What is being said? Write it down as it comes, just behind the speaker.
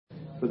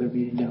for their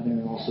meeting down there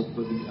and also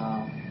for the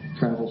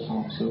travels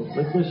home. So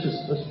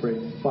let's pray.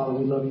 Father,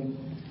 we love you.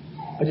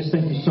 I just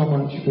thank you so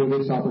much for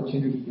this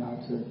opportunity,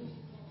 God, to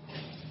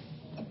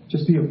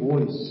just be a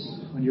voice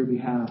on your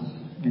behalf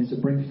and to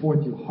bring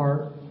forth your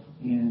heart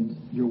and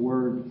your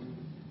word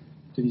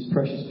to these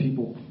precious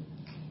people.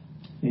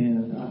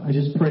 And I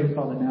just pray,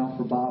 Father, now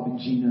for Bob and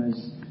Gina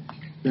as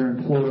they're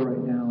in Florida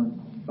right now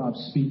and Bob's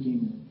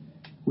speaking.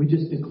 We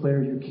just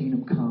declare your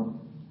kingdom come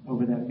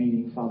over that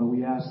meeting, Father.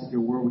 We ask that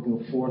your word would go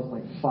forth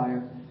like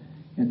fire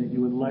and that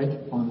you would light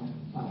on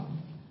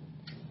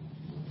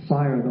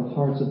fire the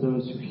hearts of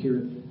those who hear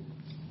it.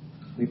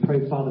 We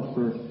pray, Father,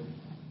 for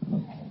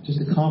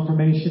just a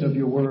confirmation of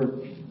your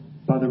word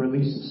by the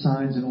release of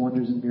signs and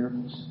wonders and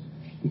miracles,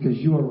 because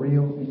you are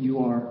real and you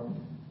are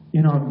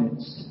in our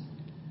midst.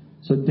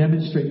 So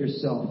demonstrate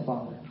yourself,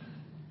 Father.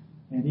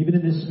 And even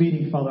in this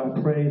meeting, Father,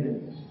 I pray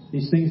that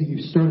these things that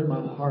you've stirred in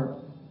my heart,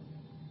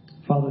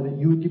 Father, that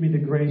you would give me the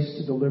grace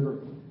to deliver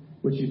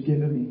what you've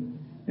given me,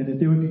 and that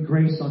there would be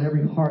grace on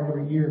every heart,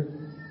 every ear,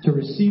 to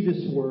receive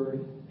this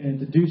word and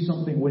to do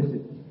something with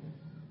it.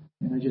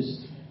 And I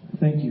just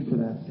thank you for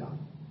that, God.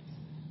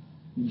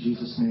 In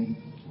Jesus' name.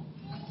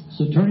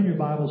 So turning your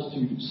Bibles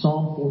to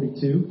Psalm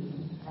 42.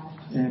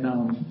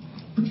 And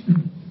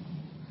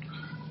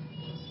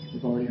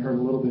we've already heard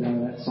a little bit out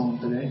of that psalm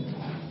today.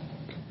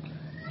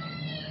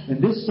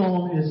 And this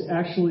psalm is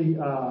actually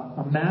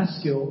a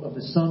maskil of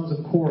the sons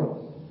of Korah.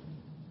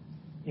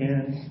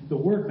 And the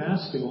word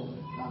maskil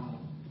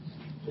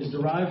is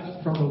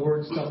derived from the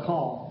word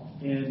sakal.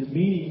 And the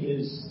meaning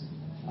is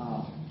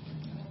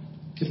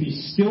to be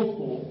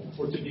skillful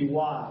or to be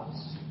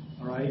wise.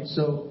 All right?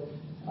 So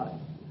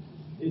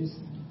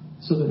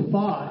the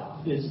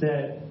thought is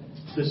that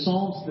the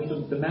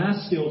psalms, the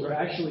maskils are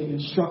actually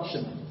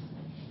instructional,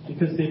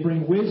 because they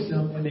bring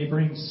wisdom and they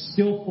bring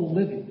skillful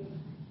living.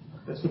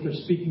 That's what they're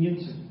speaking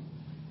into.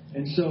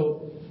 And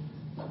so,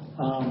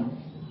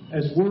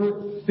 as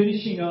we're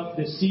finishing up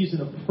this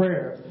season of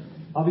prayer,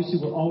 obviously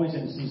we're always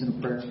in a season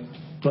of prayer,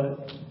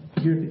 but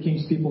here at the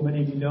King's People,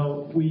 many of you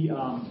know, we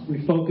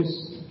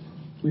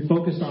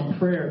focused on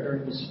prayer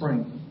during the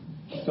spring.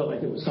 I felt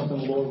like it was something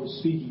the Lord was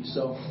speaking.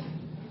 So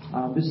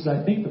this is,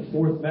 I think, the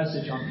fourth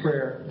message on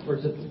prayer, or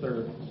is it the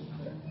third?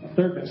 The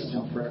third message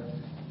on prayer.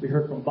 We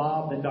heard from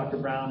Bob, then Dr.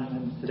 Brown, and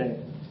then today.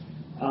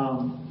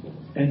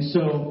 And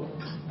so,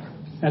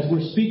 as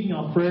we're speaking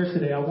on prayer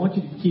today, I want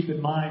you to keep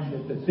in mind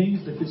that the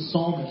things that this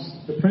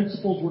psalmist, the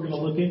principles we're going to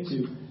look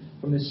into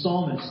from this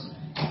psalmist,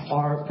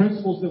 are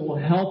principles that will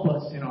help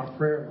us in our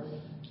prayer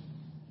life.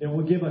 That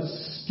will give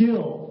us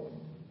skill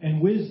and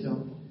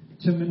wisdom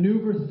to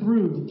maneuver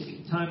through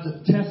times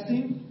of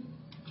testing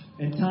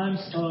and times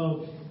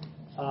of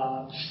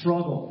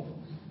struggle.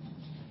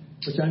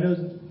 Which I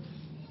know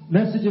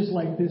messages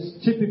like this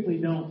typically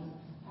don't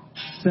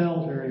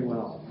sell very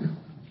well.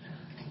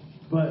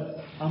 But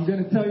I'm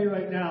going to tell you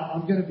right now,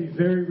 I'm going to be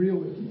very real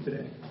with you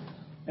today.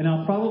 And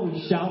I'll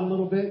probably shout a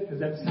little bit, because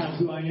that's kind of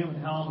who I am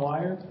and how I'm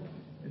wired.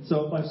 And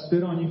so if I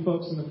spit on you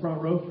folks in the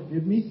front row,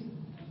 forgive me.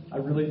 I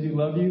really do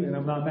love you, and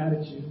I'm not mad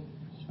at you.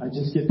 I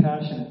just get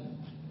passionate.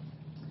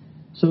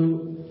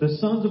 So the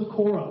sons of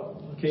Korah.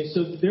 Okay,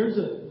 so there's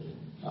a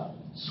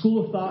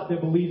school of thought that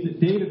believes that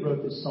David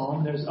wrote this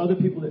psalm. There's other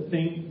people that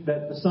think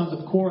that the sons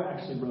of Korah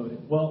actually wrote it.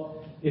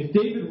 Well, if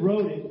David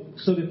wrote it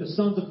so that the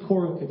sons of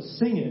Korah could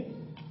sing it,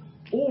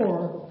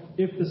 or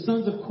if the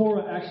sons of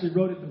Korah actually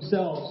wrote it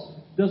themselves,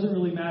 doesn't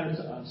really matter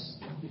to us,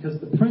 because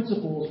the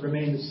principles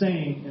remain the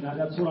same, and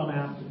that's what I'm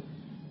after.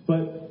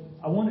 But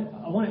I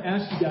want to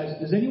ask you guys,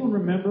 does anyone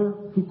remember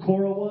who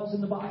Korah was in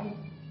the Bible?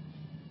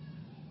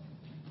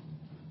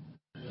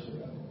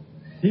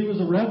 He was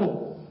a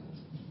rebel.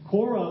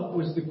 Korah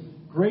was the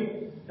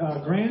great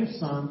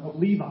grandson of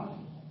Levi.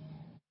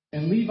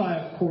 And Levi,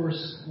 of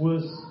course,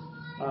 was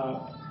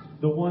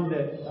the one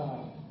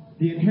that...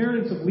 the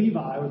inheritance of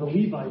Levi, or the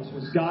Levites,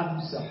 was God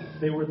himself.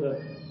 They were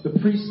the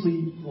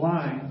priestly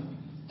line.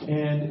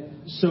 And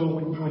so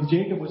when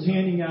Jacob was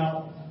handing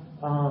out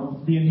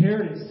the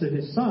inheritance to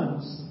his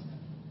sons,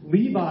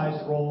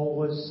 Levi's role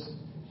was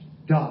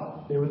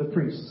God. They were the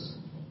priests.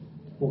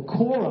 Well,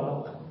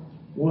 Korah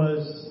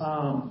was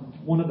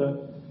one of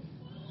the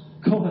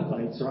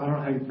Kohathites, or I don't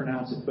know how you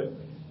pronounce it, but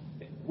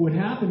what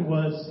happened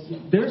was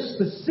their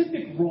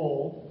specific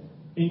role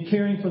in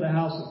caring for the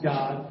house of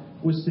God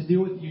was to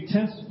deal with the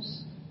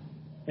utensils.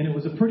 And it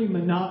was a pretty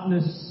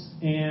monotonous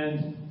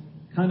and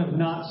kind of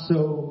not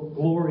so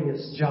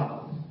glorious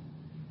job.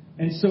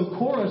 And so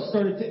Korah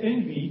started to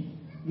envy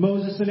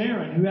Moses and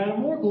Aaron, who had a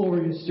more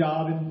glorious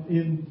job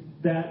in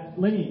that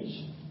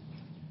lineage.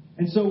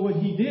 And so what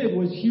he did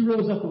was he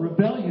rose up a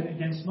rebellion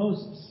against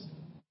Moses.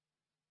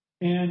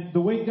 And the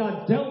way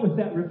God dealt with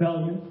that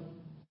rebellion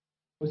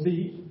was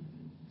that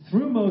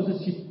through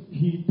Moses,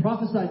 he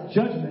prophesied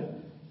judgment.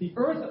 The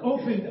earth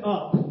opened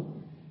up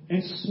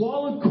and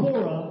swallowed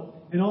Korah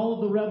and all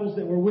of the rebels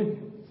that were with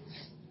him.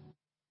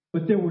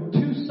 But there were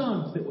two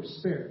sons that were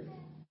spared.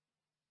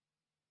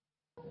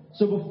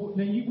 So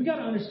we got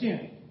to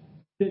understand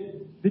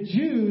that the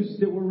Jews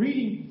that were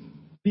reading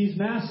these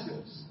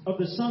masters of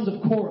the sons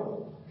of Korah,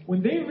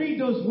 when they read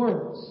those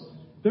words,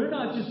 they're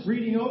not just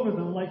reading over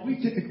them like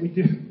we typically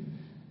do.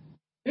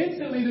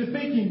 Instantly they're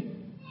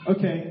thinking,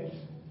 okay,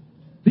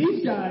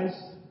 these guys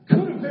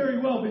could have very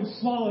well been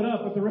swallowed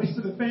up with the rest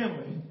of the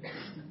family.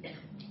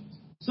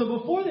 So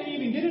before they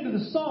even get into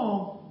the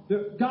psalm,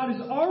 God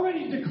is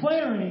already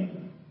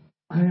declaring,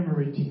 I am a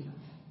redeemer,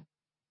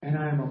 and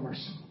I am a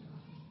merciful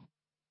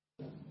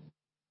God.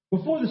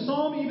 Before the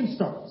psalm even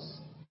starts.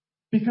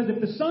 Because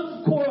if the sons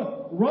of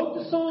Korah wrote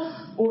the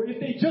psalm, or if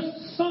they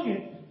just sung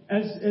it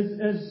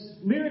as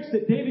lyrics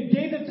that David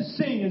gave them to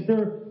sing as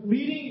they're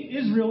leading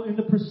Israel in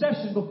the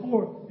procession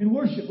in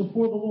worship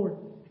before the Lord,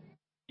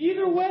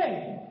 either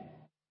way,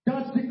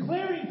 God's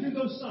declaring through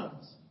those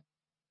sons,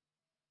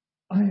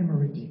 I am a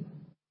redeemer,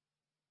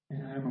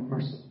 and I am a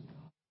merciful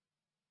God.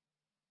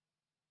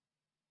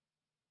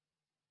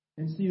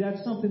 And see,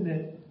 that's something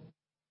that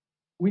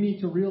we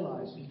need to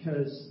realize,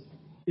 because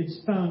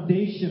it's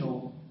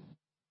foundational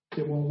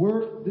that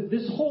when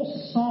this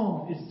whole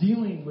song is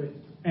dealing with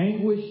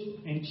anguish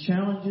and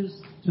challenges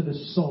to the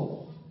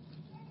soul.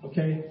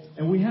 Okay?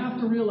 And we have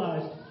to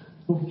realize,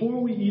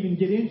 before we even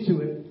get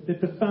into it,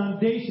 that the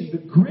foundation, the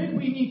grid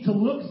we need to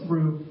look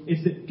through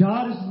is that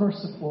God is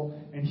merciful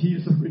and He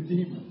is a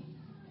redeemer.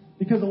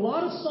 Because a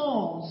lot of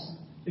Psalms,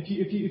 if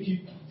you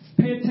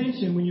pay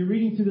attention when you're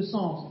reading through the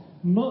Psalms,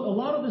 a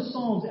lot of the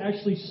Psalms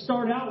actually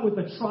start out with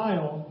a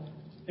trial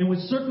and with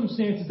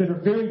circumstances that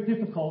are very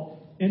difficult.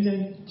 And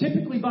then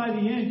typically by the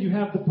end, you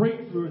have the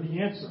breakthrough or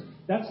the answer.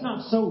 That's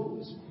not so with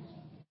this one.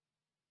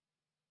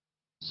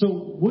 So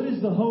what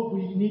is the hope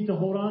we need to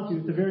hold on to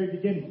at the very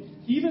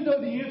beginning? Even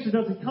though the answer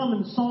doesn't come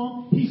in the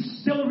psalm, He's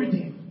still a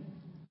redeemer.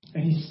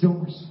 And He's still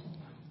merciful.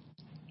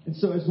 And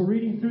so as we're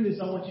reading through this,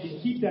 I want you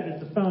to keep that as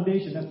the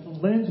foundation. That's the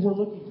lens we're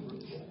looking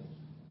through.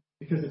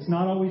 Because it's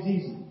not always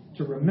easy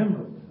to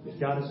remember that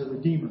God is a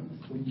redeemer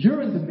when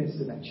you're in the midst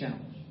of that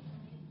challenge.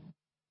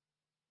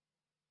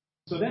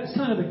 So that's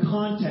kind of the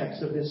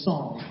context of this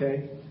psalm,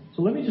 okay?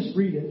 So let me just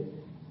read it,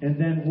 and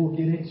then we'll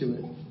get into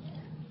it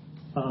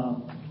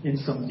in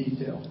some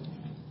detail.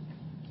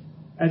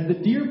 As the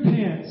deer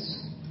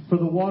pants for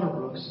the water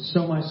brooks,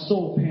 so my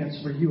soul pants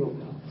for you, O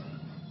God.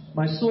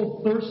 My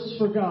soul thirsts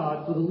for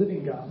God, for the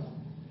living God.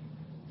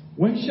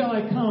 When shall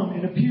I come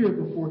and appear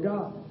before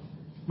God?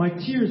 My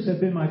tears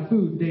have been my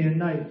food day and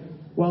night,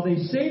 while they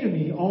say to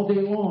me all day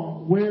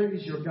long, where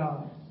is your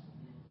God?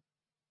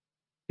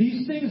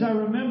 These things I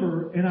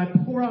remember, and I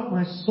pour out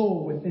my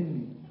soul within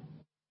me.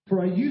 For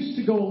I used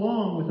to go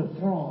along with the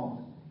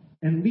throng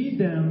and lead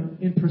them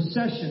in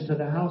procession to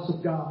the house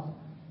of God,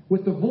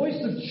 with the voice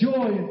of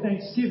joy and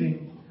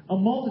thanksgiving, a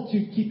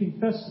multitude keeping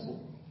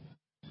festival.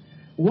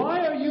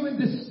 Why are you in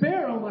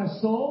despair, O my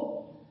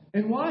soul?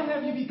 And why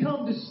have you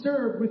become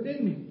disturbed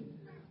within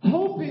me?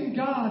 Hope in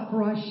God,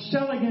 for I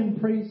shall again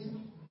praise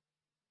Him,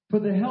 for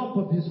the help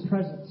of His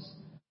presence.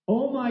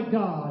 O my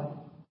God,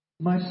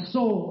 my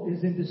soul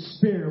is in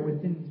despair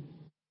within me.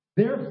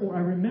 Therefore I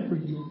remember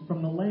you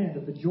from the land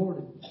of the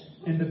Jordan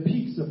and the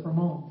peaks of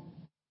Hermon,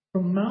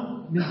 from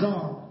Mount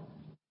Mizar.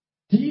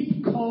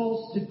 Deep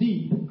calls to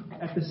deep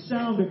at the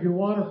sound of your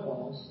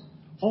waterfalls.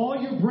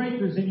 All your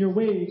breakers and your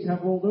waves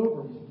have rolled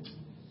over me.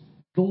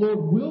 The Lord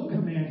will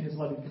command His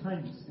loving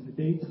kindness in the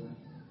daytime.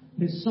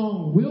 His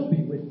song will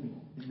be with me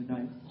in the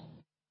night.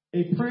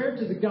 A prayer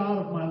to the God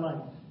of my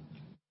life.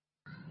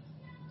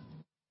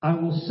 I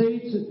will say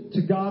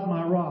to God,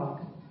 my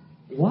rock,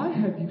 why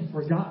have you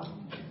forgotten?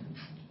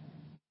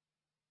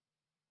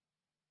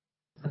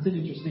 That's an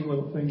interesting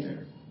little thing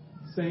there.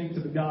 Saying to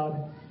the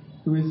God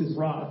who is his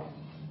rock,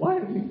 why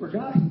have you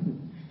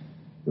forgotten?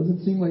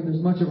 Doesn't seem like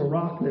there's much of a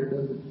rock there,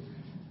 does it?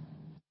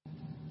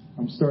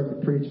 I'm starting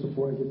to preach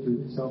before I get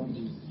through this. Help me,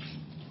 Jesus.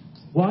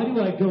 Why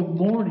do I go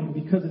mourning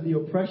because of the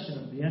oppression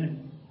of the enemy?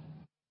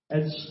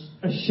 As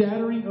a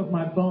shattering of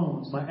my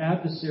bones, my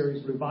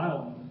adversaries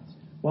revile me.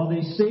 While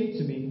they say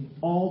to me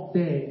all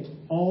day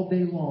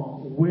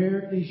long,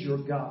 where is your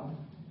God?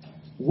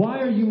 Why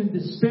are you in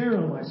despair,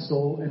 O my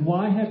soul, and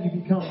why have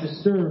you become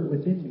disturbed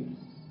within me?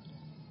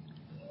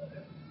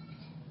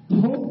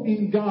 Hope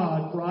in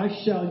God, for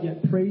I shall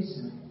yet praise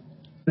Him,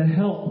 the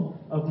help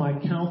of my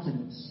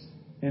countenance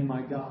and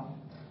my God.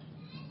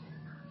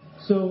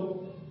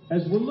 So,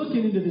 as we're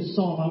looking into this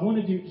psalm, I want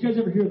to do, you guys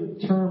ever hear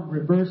the term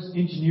reverse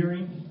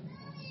engineering?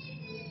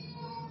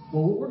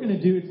 Well, what we're going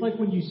to do, it's like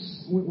when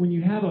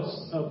you have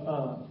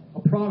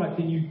a product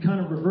and you kind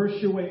of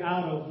reverse your way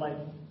out of, like,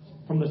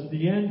 from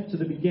the end to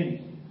the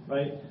beginning,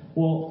 right?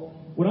 Well,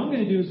 what I'm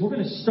going to do is we're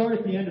going to start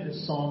at the end of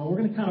this song, and we're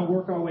going to kind of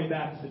work our way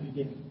back to the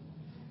beginning.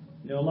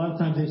 You know, a lot of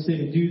times they say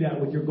to do that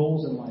with your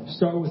goals in life.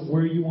 Start with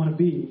where you want to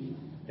be,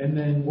 and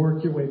then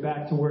work your way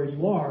back to where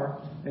you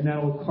are, and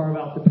that will carve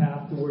out the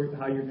path to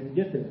how you're going to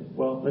get there.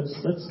 Well,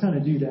 let's kind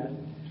of do that.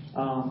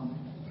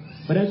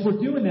 But as we're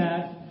doing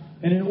that,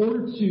 and in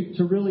order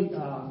to really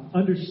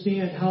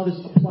understand how this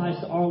applies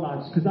to our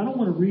lives, because I don't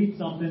want to read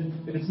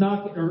something if it's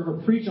not,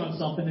 or preach on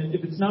something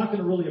if it's not going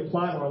to really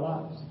apply to our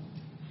lives.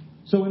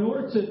 So in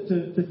order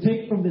to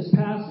take from this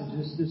passage,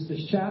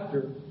 this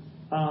chapter,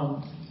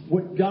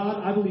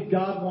 I believe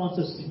God wants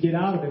us to get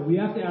out of it, we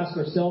have to ask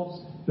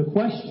ourselves the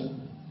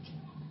question,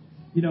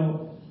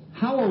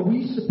 how are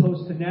we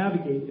supposed to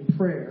navigate in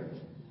prayer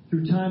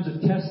through times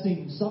of testing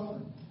and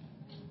suffering?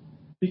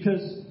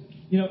 Because,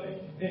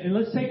 and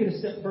let's take it a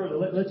step further.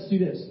 Let's do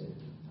this.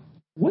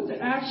 What's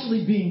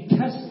actually being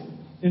tested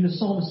in the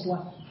psalmist's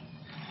life?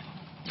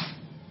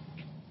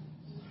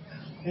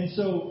 And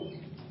so,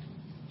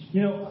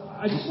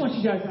 I just want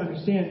you guys to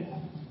understand,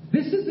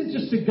 this isn't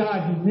just a guy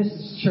who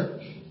misses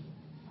church.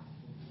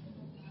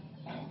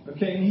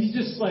 Okay, and he's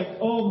just like,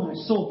 oh, my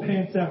soul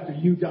pants after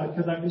you, God,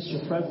 because I miss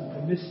your presence.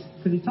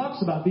 Because he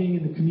talks about being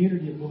in the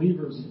community of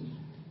believers.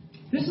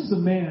 This is a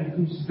man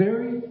who's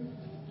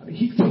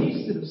he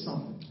tasted of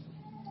something.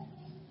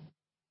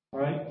 All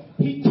right?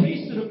 He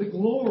tasted of the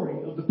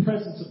glory of the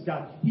presence of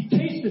God. He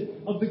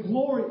tasted of the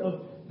glory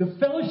of the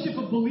fellowship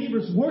of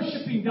believers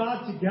worshiping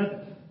God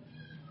together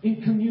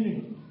in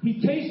community.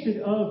 He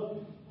tasted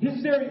of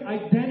his very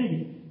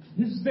identity,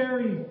 his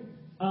very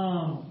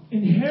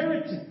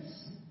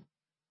inheritance.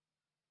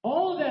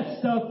 All of that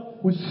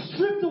stuff was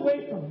stripped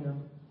away from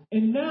him,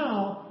 and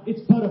now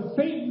it's but a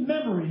faint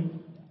memory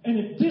and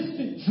a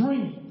distant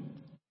dream.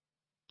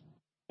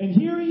 And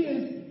here he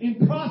is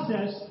in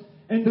process,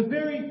 and the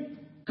very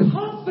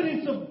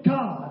confidence of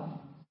God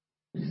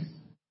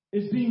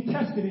is being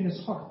tested in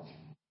his heart.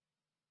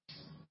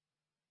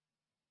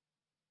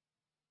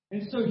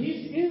 And so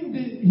he's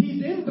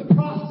in the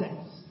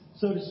process,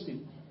 so to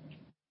speak.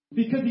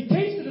 Because he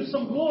tasted of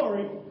some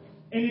glory,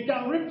 and it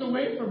got ripped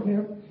away from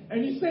him,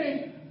 and he's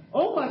saying,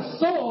 oh, my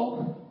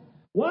soul,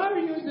 why are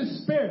you in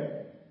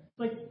despair?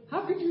 Like,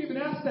 how could you even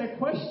ask that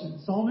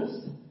question,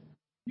 psalmist?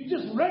 You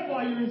just read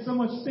why you're in so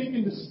much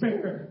stinking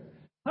despair.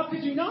 How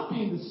could you not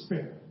be in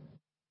despair?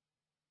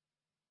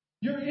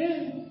 You're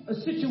in a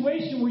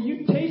situation where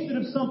you tasted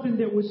of something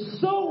that was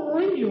so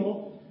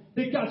real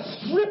that got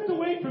stripped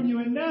away from you,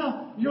 and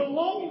now you're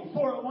longing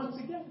for it once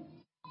again.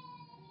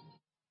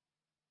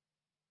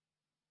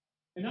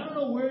 And I don't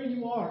know where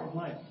you are in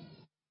life,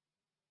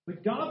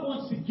 but God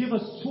wants to give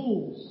us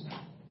tools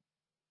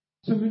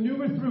to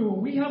maneuver through.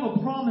 And we have a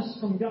promise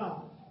from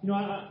God.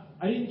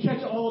 I didn't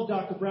catch all of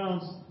Dr.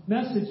 Brown's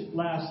message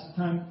last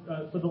time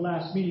for the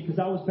last meeting because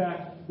I was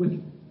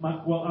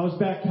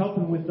back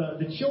helping with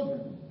the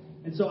children.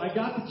 And so I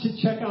got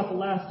to check out the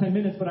last 10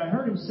 minutes, but I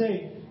heard him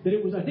say that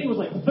I think it was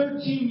like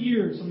 13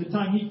 years from the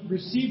time he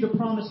received a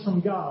promise from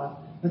God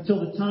until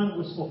the time it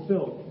was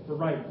fulfilled for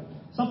writing.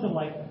 Something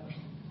like that.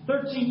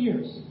 13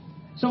 years.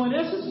 So in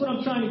essence, what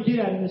I'm trying to get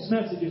at in this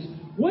message is,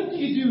 what do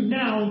you do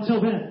now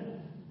until then?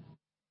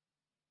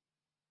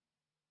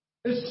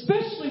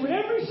 Especially when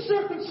every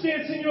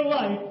circumstance in your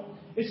life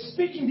is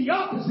speaking the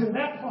opposite of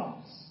that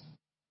promise.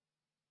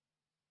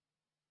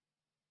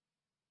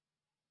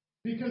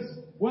 Because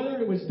whether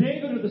it was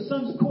David or the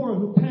sons of Korah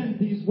who penned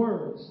these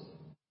words,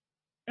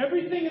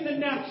 everything in the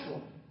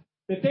natural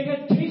that they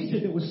had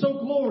tasted that was so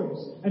glorious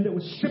and that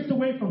was stripped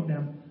away from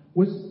them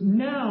was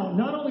now,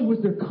 not only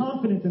was their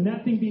confidence in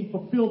that thing being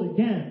fulfilled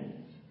again,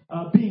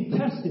 being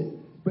tested,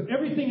 but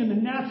everything in the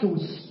natural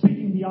was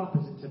speaking the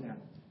opposite to them.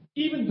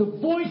 Even the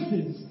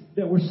voices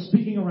that were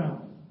speaking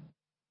around.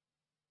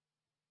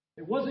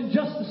 It wasn't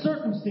just the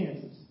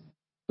circumstances.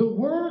 The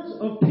words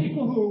of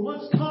people who were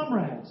once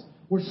comrades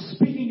were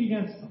speaking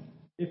against them,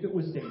 if it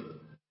was David.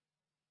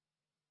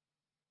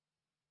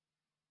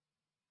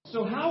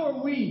 So how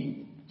are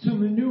we to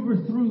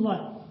maneuver through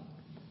life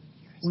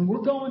when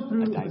we're going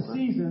through a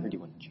season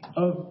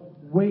of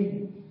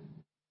waiting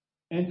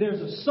and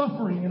there's a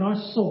suffering in our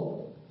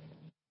soul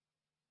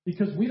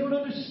because we don't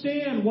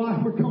understand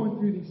why we're going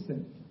through these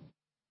things?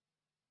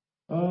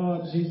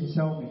 Oh, Jesus,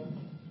 help me.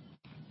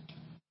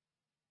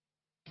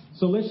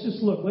 So let's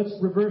just look. Let's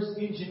reverse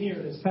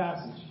engineer this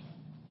passage.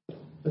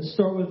 Let's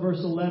start with verse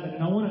 11.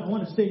 And I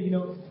want to say,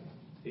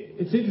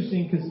 it's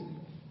interesting because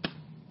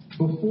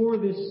before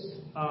this,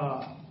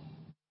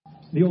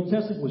 the Old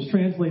Testament was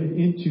translated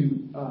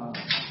into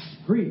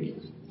Greek.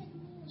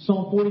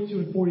 Psalm 42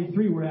 and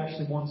 43 were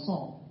actually one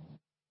psalm.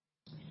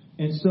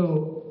 And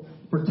so,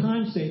 for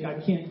time's sake, I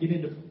can't get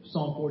into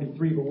Psalm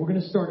 43, but we're going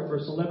to start at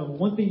verse 11.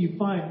 One thing you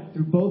find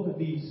through both of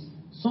these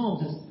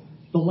psalms is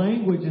the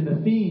language and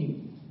the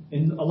theme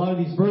in a lot of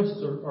these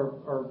verses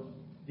are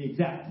the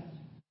exact.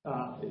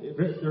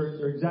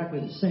 They're exactly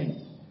the same.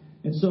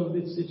 And so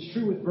it's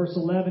true with verse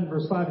 11,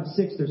 verse 5 and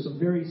 6. There's some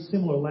very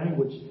similar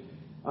language.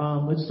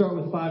 Let's start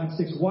with 5 and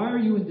 6. Why are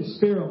you in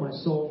despair, O my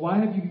soul? Why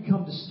have you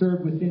become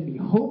disturbed within me?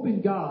 Hope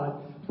in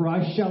God, for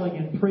I shall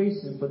again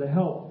praise him for the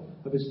help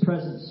of his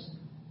presence.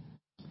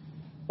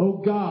 O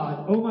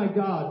God, O my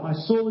God, my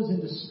soul is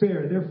in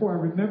despair. Therefore I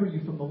remember you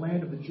from the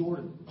land of the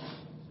Jordan.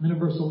 And then in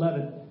verse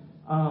 11,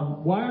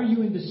 why are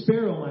you in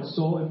despair, O my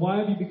soul, and why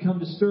have you become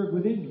disturbed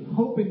within me?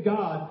 Hope in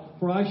God,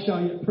 for I shall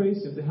yet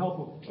praise him, the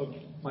help of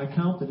my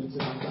countenance in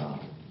my God.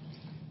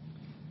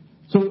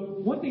 So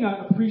one thing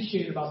I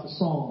appreciate about the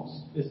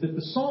Psalms is that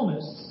the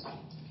psalmists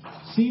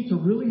seem to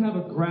really have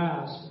a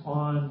grasp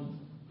on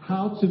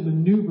how to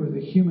maneuver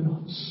the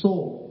human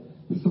soul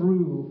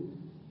through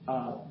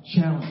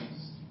challenges.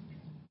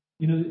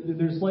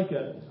 there's like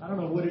I don't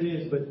know what it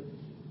is, but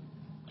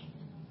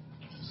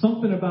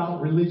something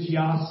about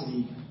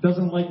religiosity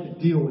doesn't like to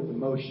deal with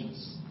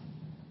emotions.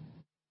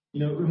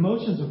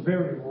 Emotions are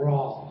very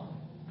raw.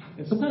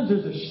 And sometimes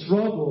there's a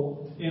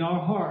struggle in our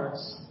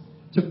hearts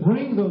to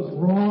bring those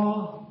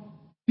raw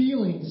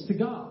feelings to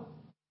God.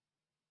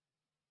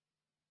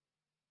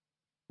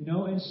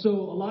 And so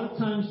a lot of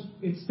times,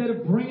 instead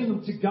of bringing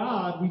them to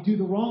God, we do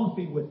the wrong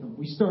thing with them.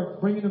 We start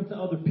bringing them to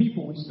other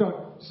people. We start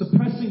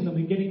suppressing them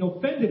and getting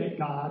offended at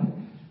God.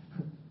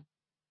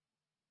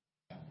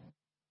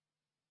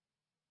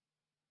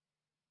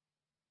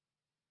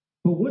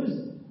 But what is,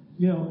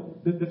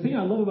 the thing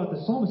I love about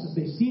the psalmists is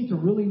they seem to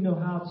really know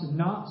how to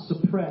not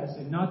suppress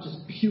and not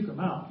just puke them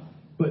out,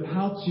 but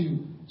how to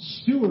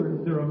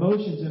steward their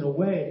emotions in a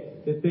way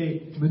that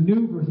they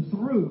maneuver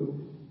through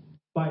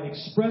by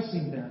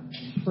expressing them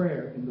in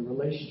prayer in the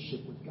relationship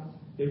with God.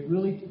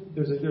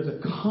 There's a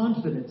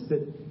confidence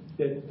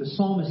that the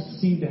psalmists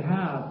seem to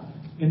have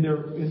in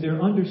their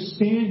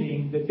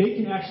understanding that they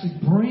can actually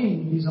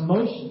bring these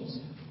emotions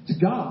to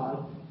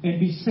God and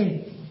be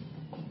safe.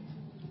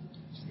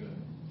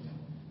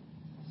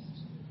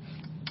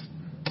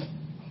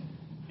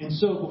 And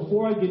so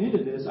before I get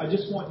into this, I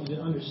just want you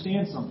to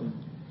understand something.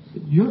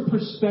 Your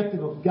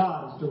perspective of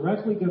God is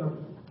directly going to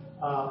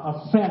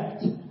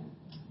affect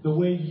the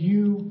way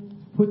you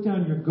put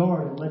down your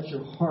guard and let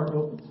your heart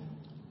open.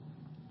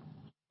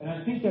 And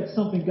I think that's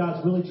something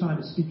God's really trying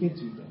to speak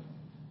into today.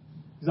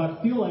 Because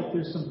I feel like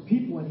there's some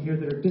people in here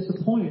that are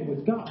disappointed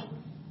with God.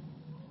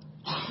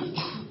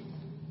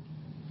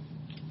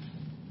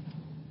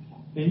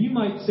 And you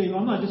might say, well,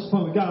 I'm not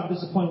disappointed with God, I'm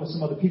disappointed with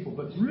some other people.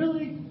 But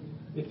really,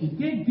 if you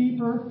dig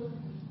deeper,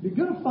 you're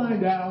going to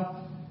find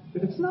out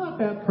that it's not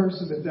that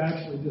person that's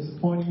actually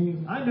disappointing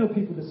you. I know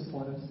people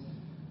disappoint us.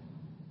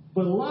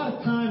 But a lot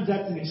of times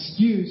that's an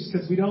excuse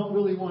because we don't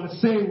really want to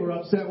say we're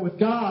upset with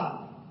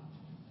God.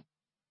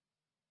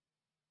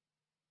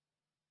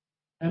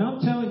 And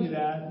I'm telling you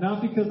that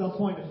not because I'm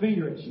pointing a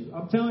finger at you.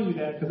 I'm telling you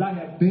that because I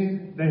have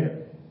been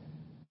there.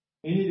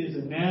 And it is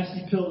a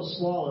nasty pill to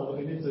swallow,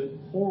 and it's a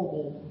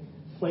horrible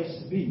place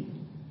to be.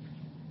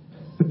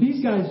 But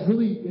these guys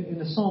really, in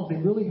the Psalms, they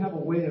really have a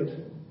way of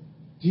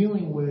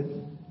dealing with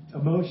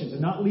emotions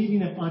and not leaving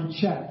them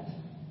unchecked,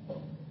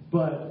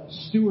 but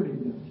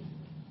stewarding them.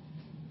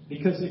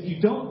 Because if you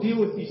don't deal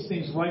with these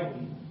things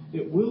rightly,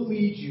 it will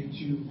lead you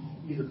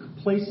to either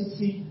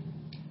complacency,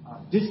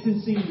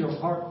 distancing your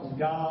heart from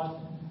God,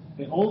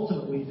 and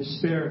ultimately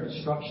despair and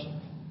destruction.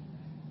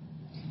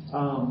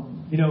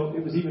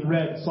 It was even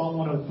read in Psalm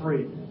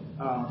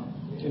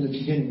 103 in the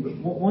beginning.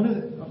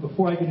 But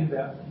before I get into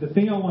that, the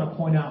thing I want to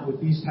point out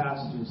with these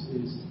passages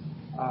is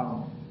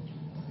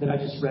that I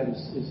just read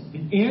is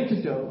the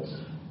antidote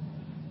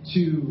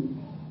to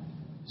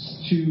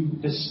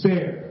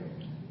despair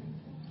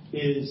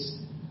is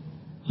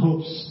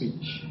hope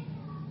speech.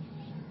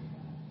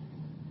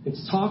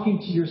 It's talking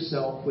to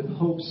yourself with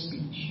hope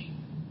speech.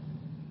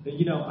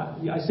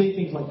 I say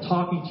things like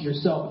talking to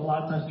yourself, and a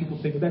lot of times people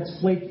think, well, that's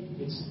flaky.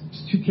 It's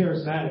too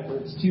charismatic, or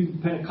it's too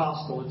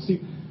Pentecostal. Let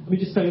me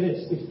just tell you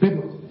this. It's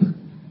biblical.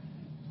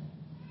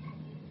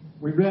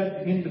 We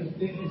read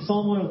in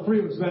Psalm 103,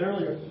 it was read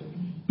earlier,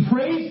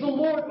 praise the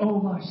Lord, O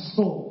my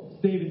soul,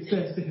 David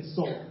says to his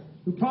soul,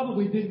 who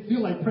probably didn't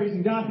feel like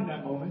praising God in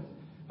that moment,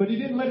 but he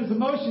didn't let his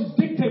emotions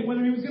dictate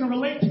whether he was going to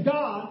relate to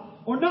God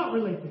or not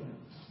relate to him.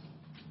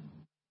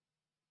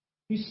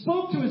 He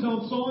spoke to his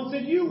own soul and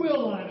said, you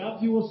will line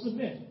up, you will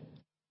submit.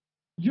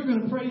 You're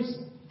going to praise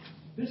him.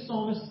 This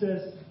psalmist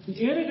says,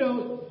 the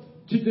antidote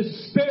to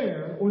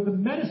despair, or the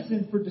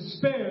medicine for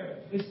despair,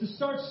 is to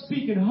start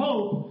speaking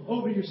hope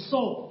over your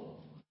soul.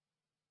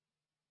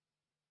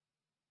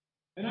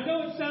 And I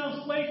know it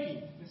sounds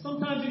flaky, and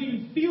sometimes it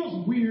even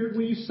feels weird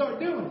when you start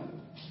doing it.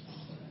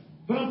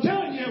 But I'm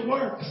telling you, it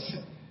works.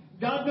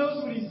 God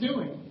knows what he's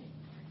doing.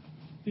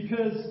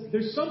 Because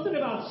there's something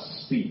about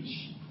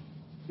speech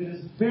that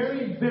is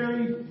very,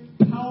 very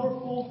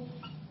powerful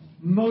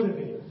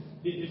motivator.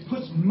 It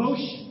puts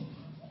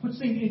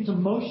things into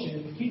motion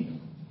in the kingdom.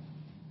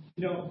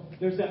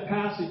 There's that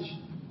passage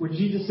where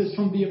Jesus says,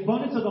 from the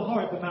abundance of the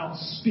heart, the mouth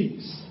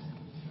speaks.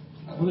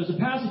 Well, there's a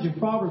passage in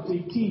Proverbs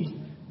 18,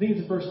 I think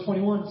it's in verse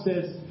 21,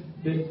 says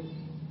that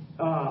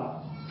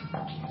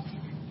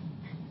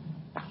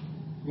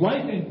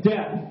life and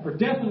death, or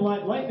death and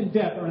life and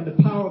death are in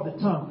the power of the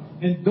tongue,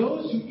 and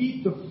those who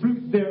eat the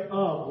fruit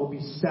thereof will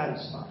be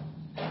satisfied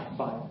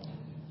by it.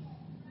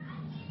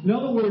 In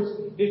other words,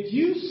 if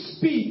you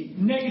speak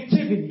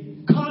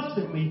negativity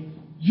constantly,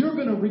 you're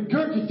going to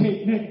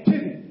regurgitate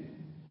negativity.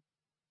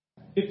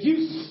 If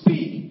you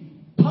speak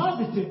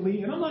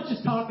positively, and I'm not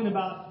just talking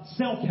about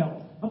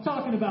self-help, I'm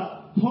talking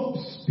about hope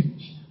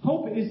speech.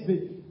 Hope is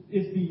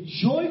the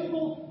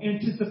joyful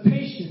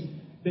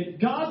anticipation that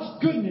God's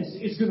goodness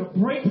is going to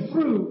break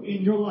through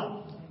in your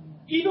life,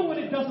 even when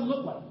it doesn't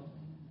look like it.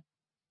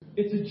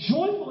 It's a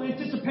joyful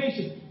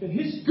anticipation that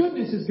his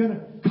goodness is going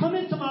to come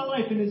into my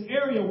life in this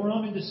area where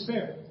I'm in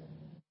despair.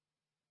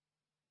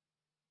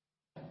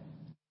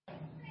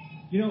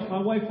 You know,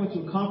 my wife went to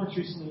a conference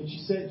recently, and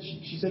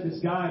she said this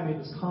guy made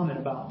this comment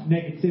about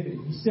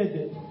negativity. He said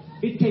that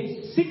it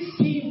takes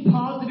 16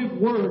 positive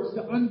words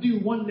to undo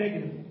one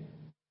negative.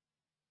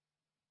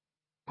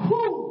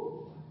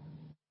 Whew!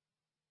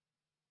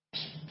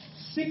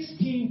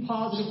 16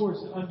 positive words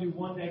to undo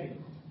one negative.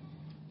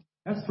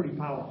 That's pretty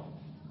powerful.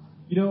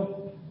 You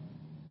know,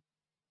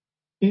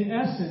 in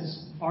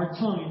essence, our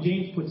tongue, and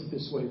James puts it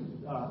this way,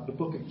 the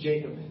book of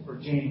Jacob, or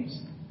James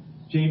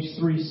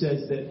 3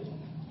 says that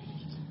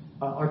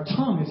our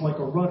tongue is like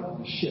a rudder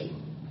on a ship.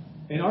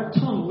 And our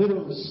tongue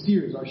literally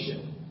steers our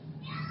ship.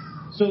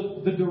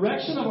 So the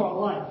direction of our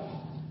life,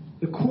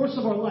 the course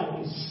of our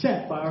life is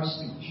set by our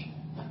speech.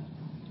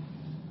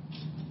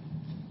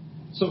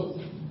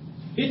 So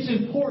it's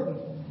important.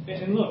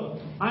 And look,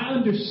 I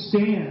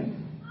understand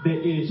that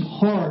it is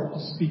hard to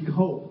speak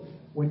hope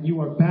when you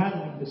are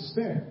battling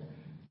despair.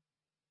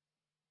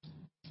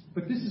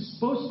 But this is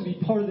supposed to be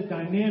part of the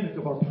dynamic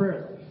of our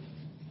prayer life.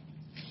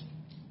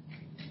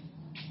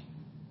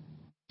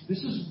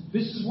 This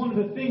is one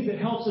of the things that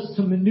helps us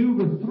to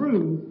maneuver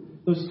through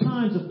those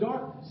times of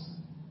darkness.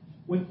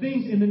 When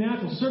things in the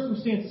natural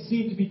circumstances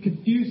seem to be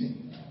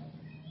confusing.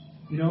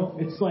 You know,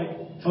 it's like,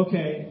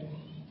 okay,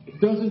 it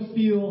doesn't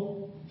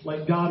feel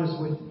like God is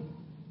with me.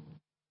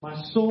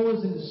 My soul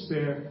is in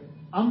despair.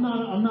 I'm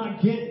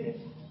not getting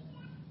it.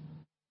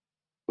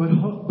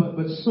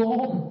 But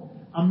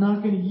soul, I'm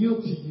not going to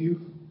yield to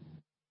you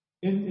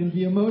in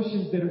the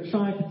emotions that are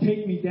trying to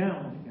take me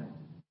down.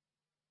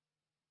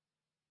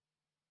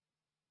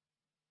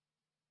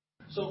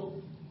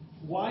 So,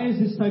 why is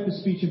this type of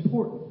speech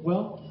important?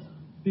 Well,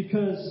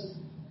 because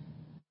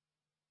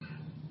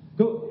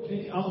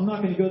I'm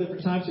not going to go there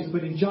for time's sake,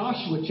 but in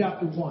Joshua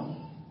chapter 1,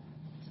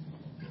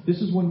 this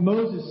is when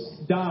Moses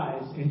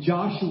dies and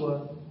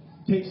Joshua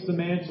takes the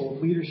mantle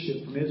of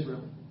leadership from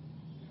Israel.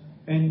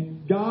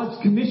 And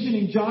God's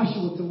commissioning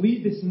Joshua to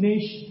lead this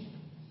nation.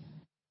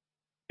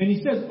 And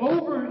he says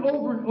over and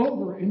over and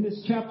over in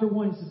this chapter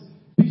 1, he says,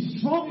 be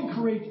strong and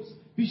courageous.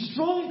 Be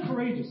strong and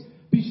courageous.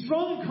 Be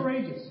strong and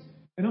courageous.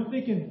 And I'm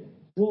thinking,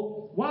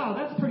 well, wow,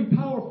 that's pretty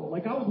powerful.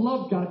 Like, I would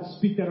love God to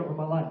speak that over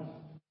my life.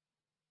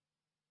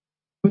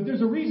 But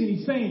there's a reason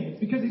he's saying it.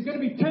 Because he's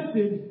going to be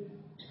tempted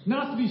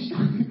not to be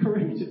strong and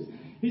courageous.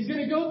 He's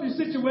going to go through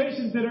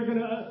situations that are going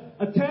to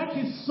attack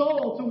his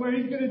soul to where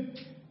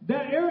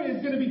that area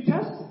is going to be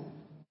tested.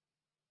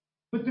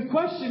 But the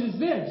question is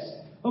this.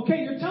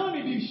 Okay, you're telling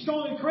me to be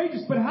strong and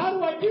courageous, but how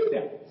do I do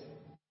that?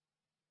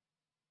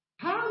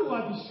 How do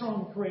I be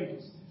strong and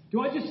courageous?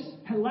 Do I just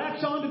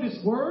latch onto this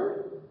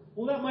word?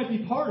 Well, that might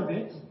be part of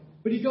it.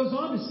 But he goes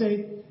on to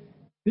say,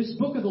 this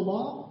book of the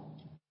law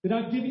that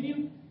I've given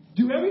you,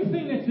 do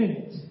everything that's in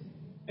it.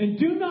 And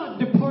do not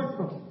depart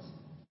from it.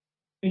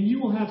 And you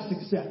will have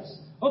success.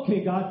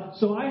 Okay, God,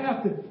 so I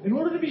have to, in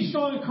order to be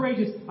strong and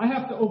courageous, I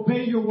have to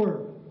obey your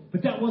word.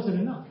 But that wasn't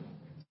enough.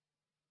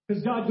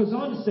 Because God goes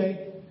on to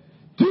say,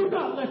 do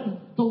not let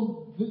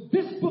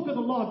this book of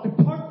the law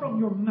depart from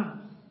your mouth.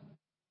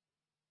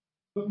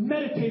 But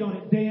meditate on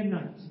it day and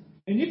night.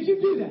 And if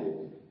you do that,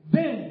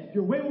 then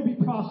your way will be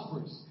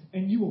prosperous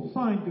and you will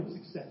find good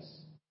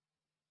success.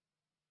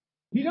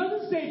 He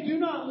doesn't say do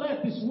not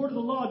let this word of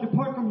the law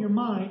depart from your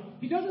mind.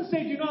 He doesn't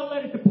say do not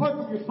let it depart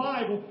from your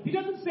Bible. He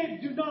doesn't say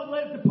do not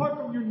let it depart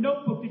from your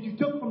notebook that you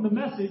took from the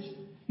message.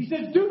 He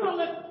says do not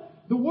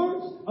let the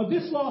words of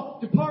this law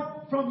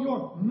depart from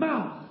your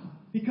mouth.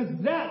 Because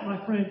that,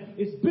 my friend,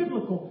 is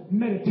biblical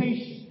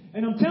meditation.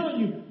 And I'm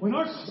telling you, when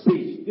our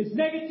speech is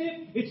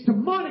negative, it's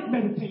demonic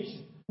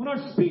meditation. When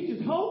our speech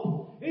is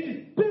hope, it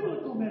is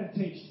biblical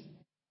meditation.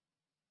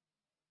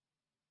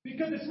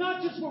 Because it's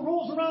not just what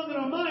rolls around in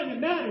our mind that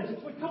matters.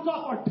 It's what comes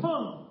off our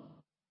tongue.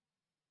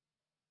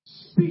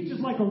 Speech is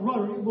like a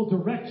rudder. It will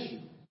direct you.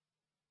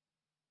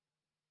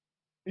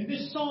 And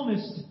this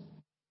psalmist,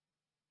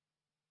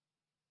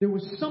 there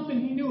was something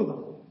he knew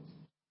about it.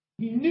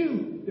 He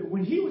knew that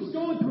when he was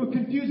going through a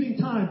confusing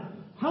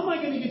time, how am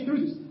I going to get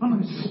through this? I'm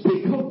going to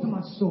speak hope to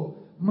my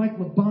soul. Mike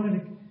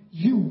Lubanovic,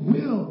 you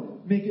will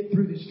make it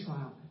through this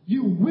trial.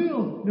 You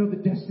will know the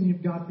destiny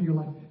of God for your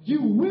life.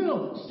 You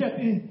will step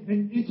in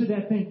and into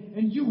that thing.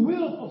 And you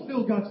will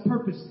fulfill God's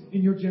purpose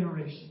in your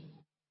generation.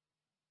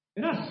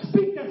 And I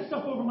speak that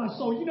stuff over my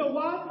soul. You know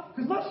why?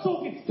 Because my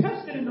soul gets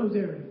tested in those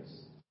areas.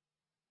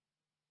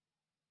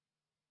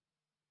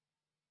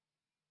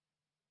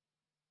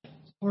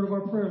 It's part of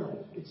our prayer life.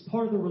 It's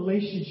part of the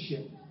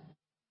relationship.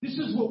 This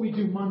is what we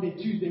do Monday,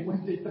 Tuesday,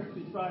 Wednesday,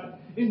 Thursday, Friday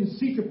in the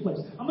secret place.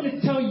 I'm going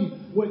to tell you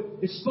what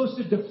is supposed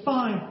to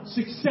define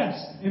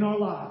success in our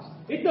lives.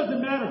 It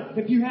doesn't matter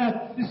if you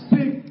have this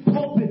big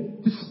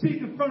pulpit to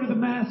speak in front of the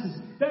masses.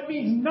 That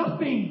means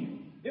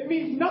nothing. It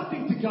means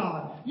nothing to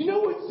God. You know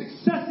what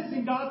success is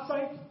in God's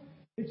sight?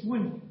 It's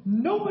when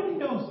nobody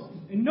knows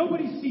it and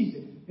nobody sees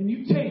it. And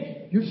you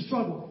take your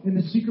struggle in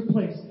the secret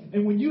place.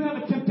 And when you have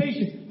a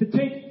temptation to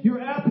take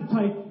your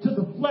appetite to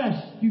the flesh,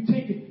 you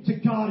take it to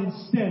God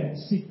instead in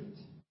secret.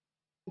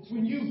 It's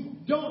when you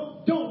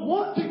don't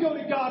want to go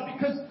to God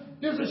because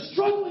there's a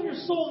struggle in your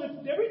soul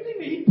that everything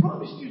that He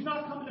promised you is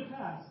not coming to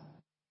pass.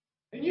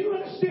 And you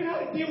don't understand how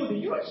to deal with it.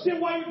 You don't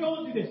understand why you're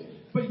going through this.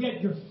 But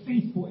yet you're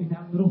faithful in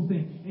that little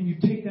thing. And you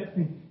take that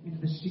thing into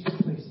the secret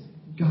place.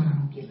 God, I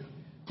don't get it.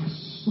 My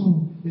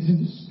soul is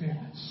in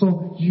despair.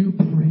 So you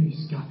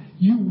praise God.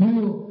 You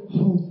will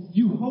hope.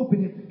 You hope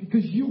in Him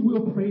because you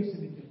will praise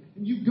Him again.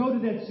 And you go to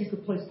that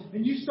secret place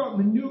and you start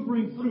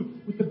maneuvering through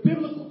with the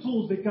biblical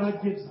tools that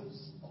God gives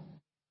us.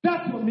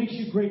 That's what makes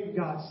you great in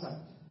God's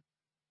sight.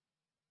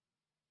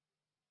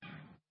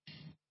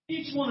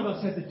 Each one of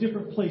us has a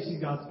different place in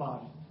God's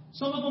body.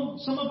 Some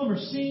of them are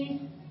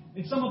seen,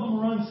 and some of them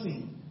are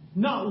unseen.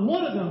 Not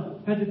one of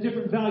them has a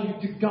different value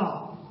to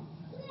God.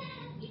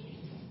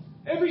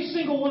 Every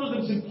single one of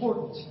them is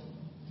important.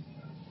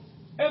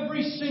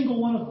 Every single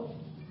one of them.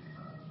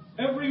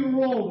 Every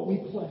role that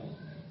we play.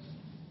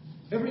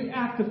 Every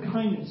act of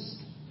kindness.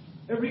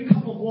 Every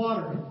cup of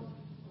water.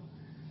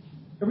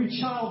 Every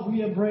child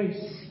we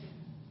embrace.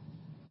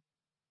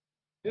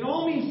 It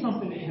all means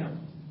something to Him.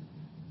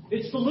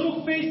 It's the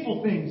little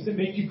faithful things that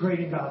make you great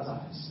in God's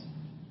eyes.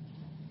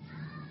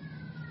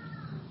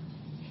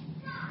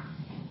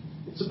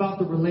 It's about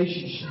the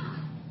relationship.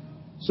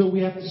 So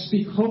we have to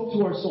speak hope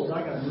to our souls.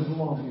 I got to move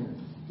along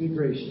here. Be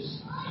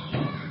gracious.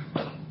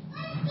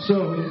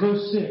 So in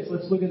verse 6,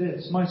 let's look at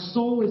this. My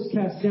soul is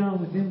cast down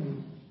within me.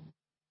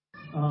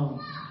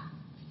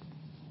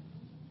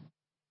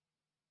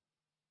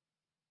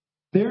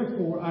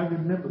 Therefore I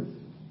remember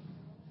you.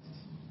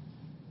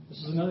 This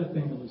is another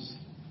thing that was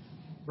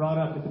brought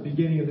up at the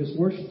beginning of this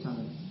worship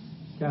time.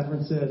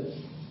 Catherine said,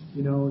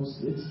 you know,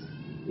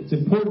 it's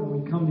important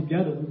when we come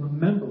together, we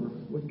remember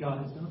what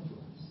God has done for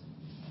us.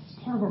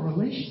 It's part of our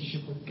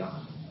relationship with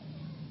God.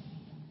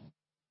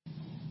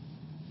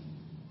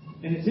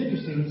 And it's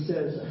interesting, he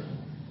says,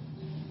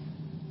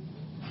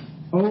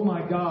 oh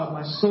my God,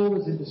 my soul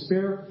is in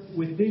despair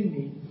within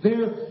me.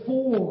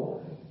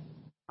 Therefore,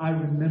 I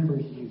remember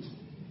you.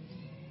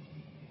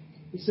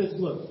 He says,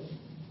 look,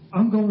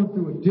 I'm going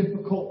through a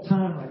difficult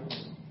time right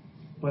now,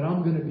 but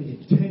I'm going to be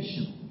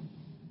intentional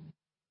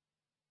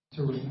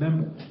to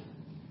remember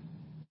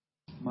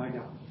my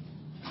God.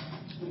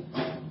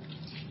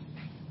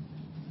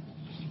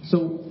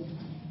 So,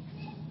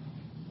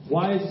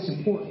 why is this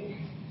important?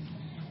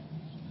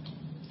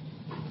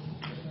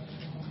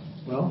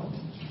 Well,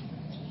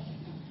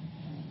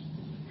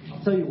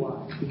 I'll tell you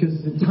why. Because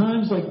it's in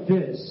times like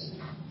this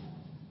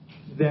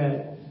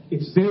that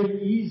it's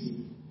very easy.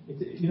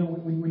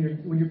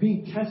 When you're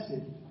being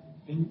tested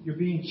and you're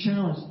being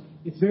challenged,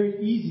 it's very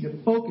easy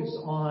to focus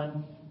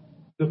on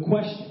the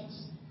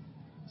questions.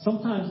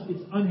 Sometimes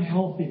it's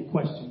unhealthy to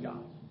question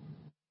God.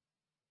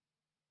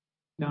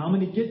 Now, I'm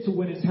going to get to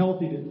when it's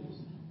healthy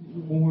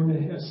when we're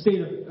in a state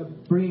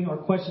of bringing our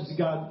questions to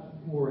God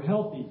when we're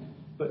healthy.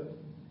 But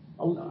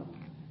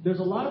there's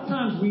a lot of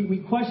times we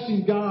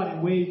question God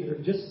in ways that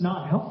are just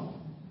not healthy.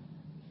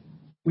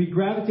 We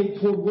gravitate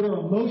toward what our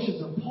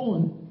emotions are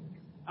pulling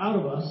out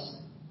of us,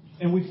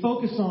 and we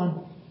focus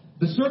on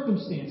the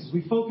circumstances.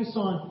 We focus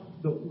on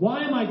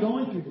why am I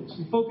going through this?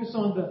 We focus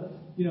on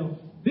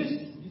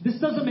this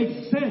doesn't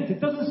make sense. It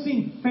doesn't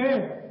seem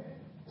fair.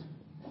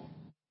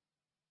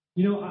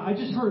 I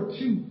just heard of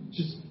two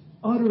just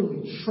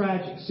utterly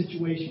tragic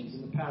situations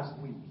in the past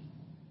week.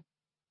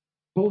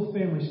 Both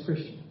families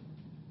Christian.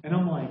 And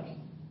I'm like,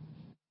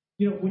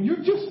 when you're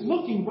just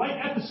looking right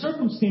at the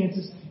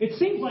circumstances, it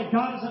seems like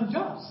God is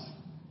unjust.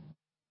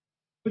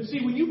 But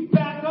see, when you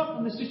back up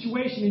from the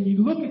situation and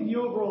you look at the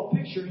overall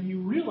picture and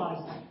you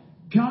realize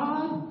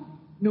God,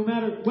 no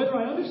matter whether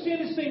I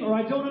understand this thing or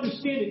I don't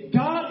understand it,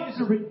 God is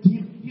a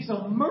redeemer. He's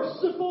a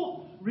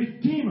merciful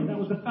redeemer. That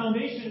was the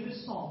foundation of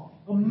this psalm.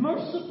 A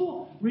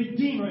merciful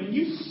redeemer. And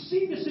you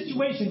see the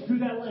situation through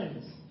that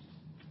lens.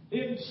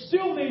 It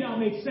still may not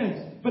make sense,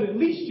 but at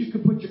least you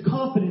can put your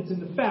confidence in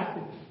the fact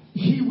that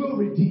He will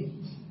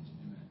redeem it.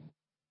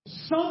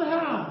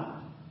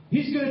 Somehow,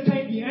 He's going to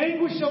take the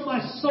anguish of my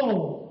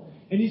soul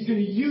and He's going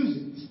to use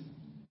it.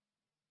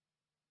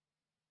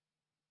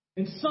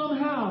 And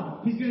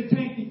somehow, He's going to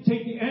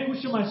take the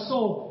anguish of my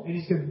soul and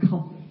He's going to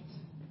comfort it.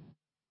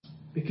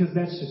 Because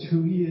that's just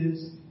who He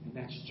is, and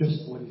that's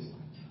just what He's like.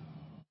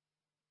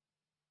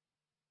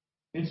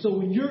 And so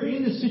when you're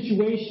in the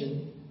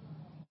situation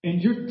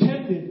and you're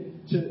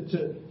tempted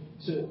to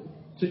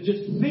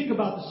just think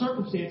about the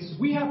circumstances,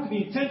 we have to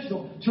be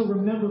intentional to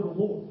remember the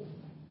Lord.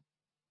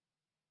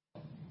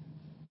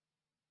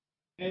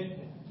 And,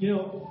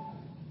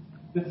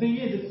 the thing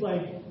is, it's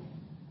like,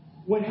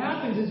 what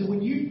happens is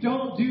when you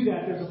don't do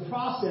that, there's a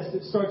process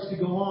that starts to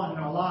go on in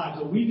our lives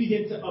where we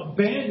begin to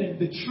abandon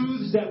the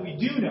truths that we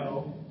do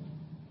know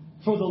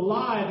for the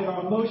lie that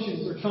our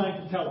emotions are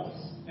trying to tell us.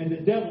 And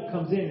the devil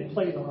comes in and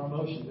plays on our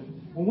emotions.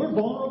 And when we're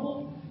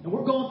vulnerable and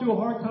we're going through a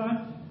hard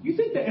time, you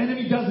think the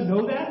enemy doesn't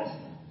know that?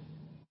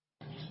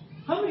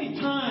 How many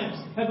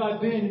times have I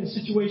been in a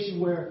situation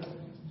where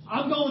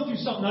I'm going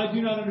through something I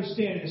do not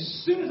understand, and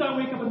as soon as I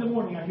wake up in the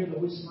morning, I hear the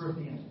whisper of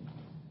the enemy.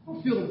 I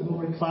don't feel the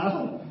glory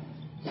cloud.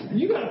 And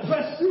you got to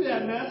press through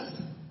that mess.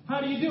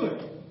 How do you do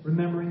it?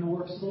 Remembering the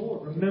works of the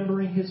Lord.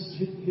 Remembering His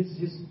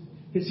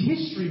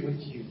history with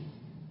you.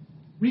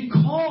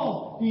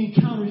 Recall the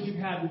encounters you've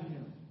had with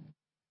Him.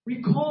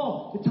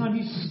 Recall the time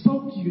He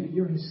spoke to you that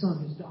you're His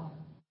son, His daughter.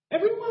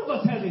 Every one of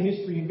us has a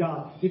history in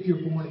God if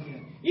you're born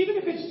again. Even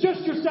if it's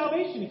just your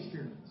salvation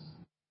experience.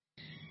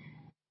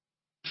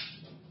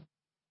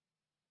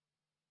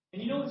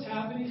 And you know what's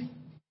happening?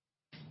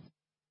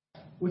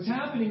 What's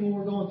happening when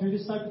we're going through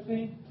this type of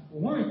thing?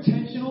 When we're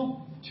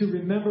intentional to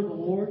remember the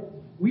Lord,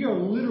 we are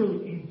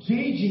literally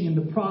engaging in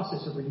the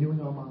process of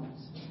renewing our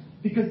minds.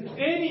 Because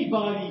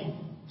anybody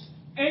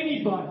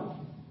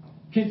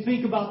can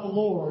think about the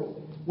Lord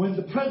when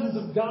the presence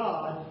of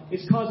God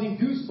is causing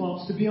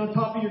goosebumps to be on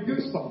top of your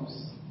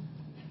goosebumps.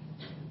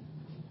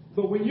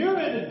 But when you're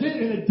in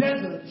a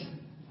desert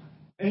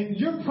and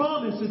your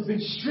promise has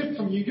been stripped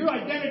from you, your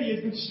identity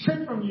has been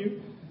stripped from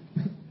you,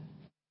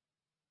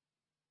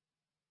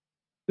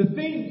 the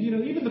thing,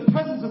 even the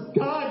presence of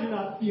God you're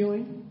not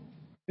feeling,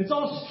 it's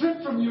all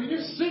stripped from you, and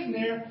you're sitting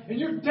there, and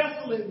you're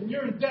desolate, and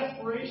you're in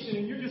desperation,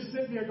 and you're just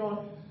sitting there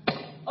going,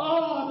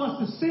 oh, I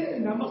must have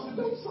sinned. I must have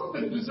done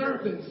something to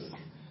deserve this.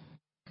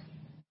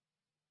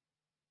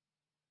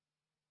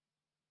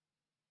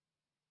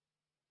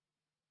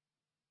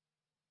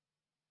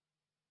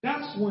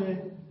 That's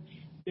when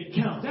it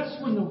counts.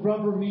 That's when the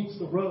rubber meets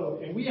the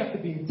road, and we have to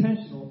be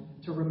intentional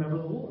to remember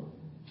the Lord.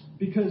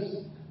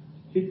 Because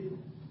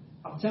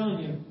I'm telling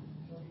you,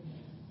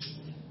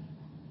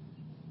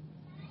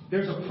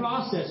 there's a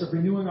process of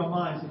renewing our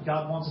minds that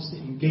God wants us to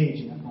engage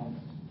in that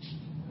moment.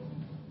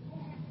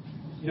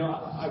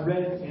 I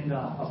read in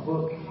a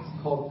book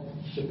called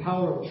The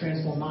Power of a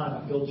Transformed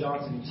Mind by Bill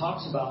Johnson. He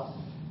talks about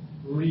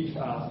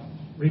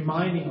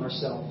reminding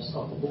ourselves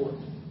of the Lord.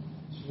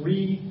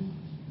 Reminding.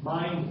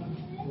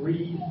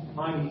 He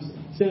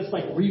says it's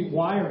like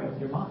rewiring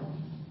your mind.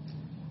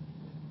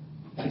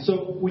 And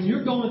so when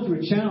you're going through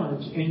a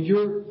challenge and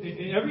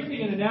everything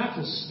in the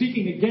natural is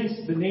speaking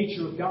against the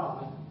nature of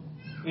God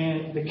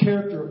and the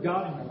character of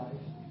God in your life,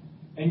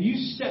 and you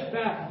step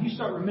back and you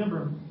start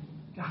remembering,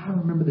 God, I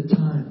remember the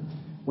time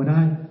when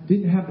I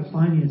didn't have the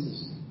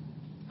finances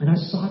and I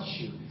sought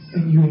you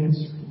and you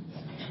answered.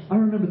 I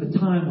remember the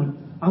time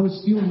when I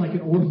was feeling like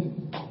an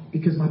orphan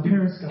because my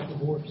parents got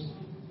divorced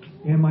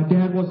and my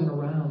dad wasn't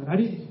around,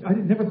 and I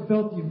never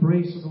felt the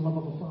embrace or the love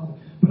of a father.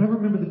 But I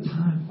remember the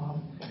time,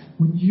 Father,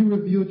 when you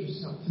revealed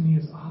yourself to me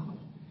as Abba,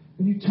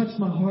 and you touched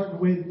my heart in a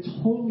way that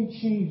totally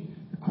changed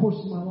the course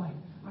of my life.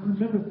 I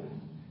remember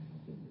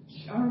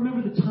that. I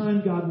remember the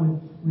time, God,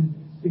 when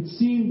it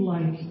seemed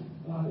like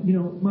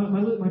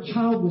my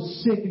child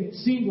was sick, and it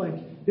seemed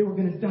like they were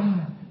going to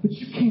die, but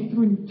you came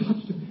through and you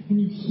touched them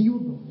and you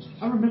healed them.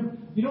 I remember.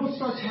 You know what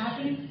starts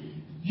happening?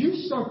 You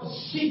start to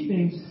see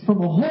things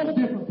from a whole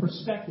different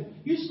perspective.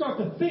 You start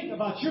to think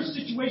about your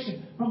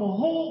situation from a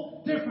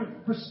whole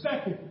different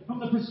perspective. From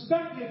the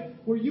perspective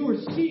where you are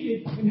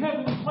seated in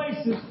heavenly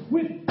places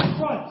with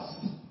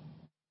Christ.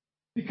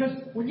 Because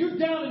when you're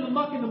down in the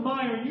muck and the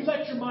mire and you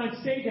let your mind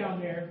stay down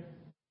there,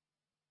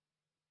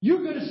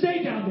 you're going to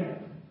stay down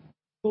there.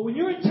 But when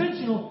you're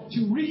intentional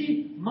to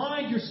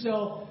remind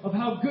yourself of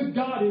how good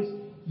God is,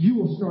 you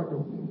will start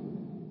to...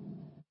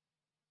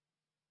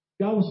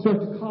 God will start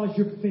to cause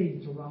your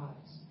faith to rise.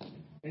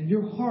 And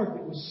your heart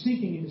that was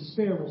sinking in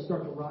despair will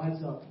start to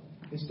rise up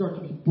and start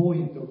to be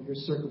buoyant over your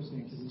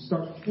circumstances and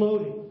start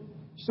floating.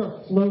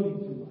 Start floating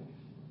through life.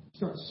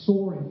 Start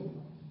soaring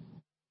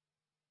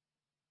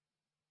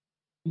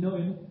through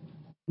life. And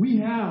we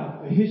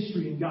have a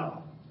history in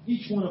God.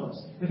 Each one of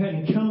us have had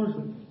encounters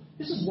with Him.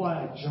 This is why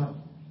I journal.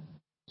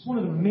 It's one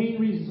of the main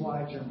reasons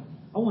why I journal.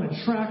 I want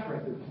a track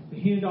record to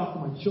hand off to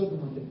my children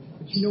one day.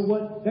 But you know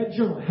what? That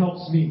journal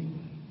helps me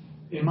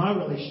in my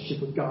relationship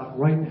with God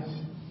right now.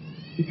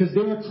 Because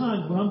there are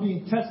times when I'm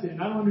being tested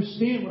and I don't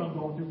understand what I'm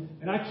going through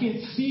and I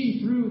can't see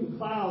through the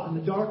clouds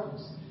and the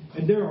darkness.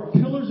 And there are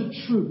pillars of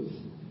truth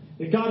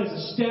that God has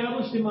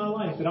established in my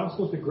life that I'm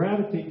supposed to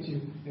gravitate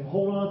to and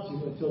hold on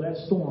to until that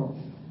storm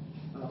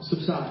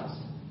subsides.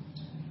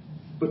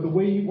 But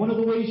one of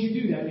the ways you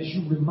do that is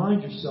you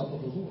remind yourself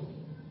of the Lord.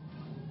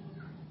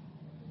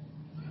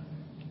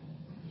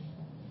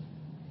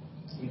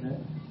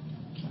 Amen.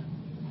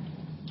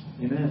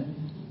 Amen.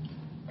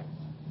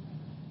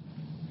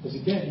 Because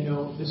again,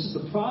 this is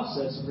the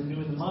process of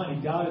renewing the mind.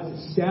 And God is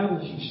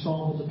establishing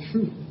strongholds of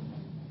truth.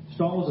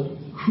 Strongholds of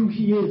who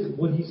He is and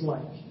what He's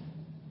like.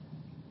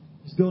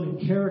 He's building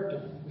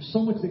character. There's so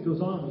much that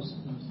goes on in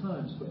those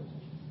times. But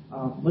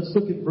let's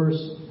look at verse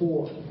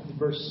 4,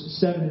 verse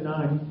 7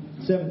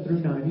 through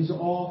 9. These are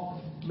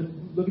all,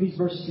 look at these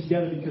verses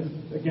together because,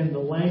 again, the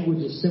language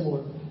is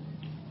similar.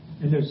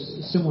 And there's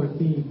a similar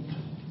theme.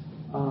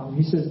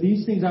 He says,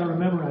 these things I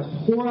remember as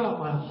I pour out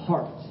my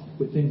heart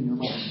within you,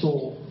 my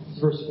soul.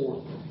 Verse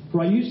 4.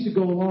 For I used to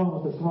go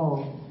along with the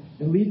throng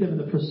and lead them in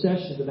the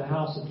procession to the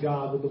house of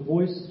God with a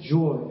voice of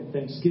joy and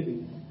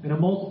thanksgiving, and a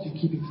multitude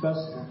keeping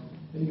festival.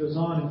 And he goes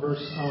on in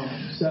verse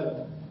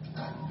 7.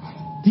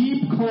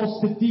 Deep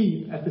calls to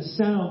deep at the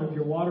sound of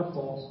your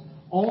waterfalls.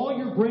 All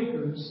your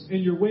breakers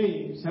and your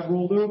waves have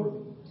rolled over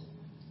me.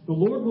 The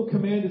Lord will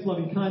command His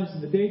loving kindness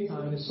in the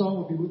daytime, and His song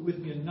will be with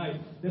me in the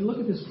night. Then look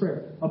at this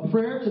prayer. A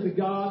prayer to the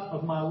God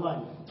of my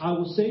life. I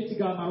will say to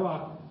God, my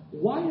rock,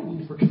 why have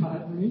you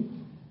forgotten me?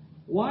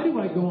 Why do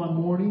I go on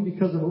mourning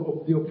because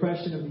of the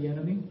oppression of the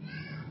enemy?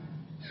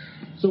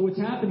 So what's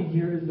happening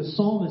here is the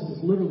psalmist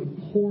is literally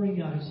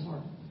pouring out his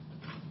heart.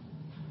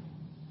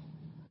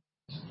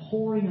 He's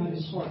pouring out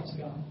his heart to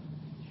God.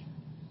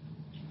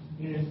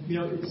 And,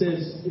 it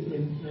says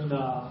in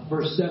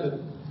verse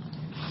 7,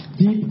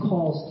 deep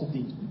calls to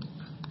deep.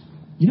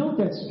 You know what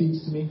that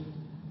speaks to me?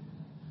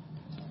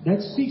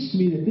 That speaks to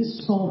me that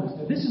this psalmist,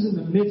 that this is in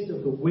the midst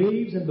of the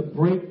waves and the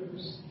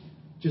breakers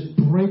just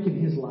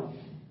breaking his life.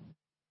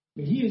 I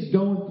mean, he is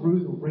going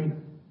through the ringer.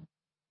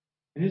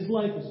 And his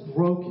life is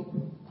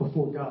broken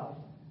before God.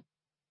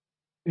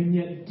 And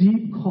yet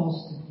deep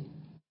calls to deep.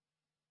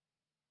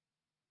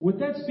 What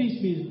that speaks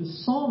to me is the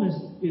psalmist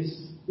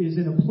is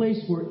in a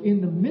place where in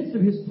the midst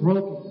of his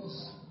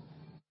brokenness,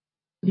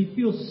 he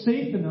feels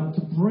safe enough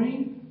to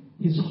bring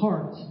his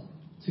heart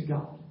to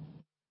God.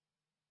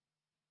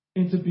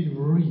 And to be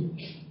real.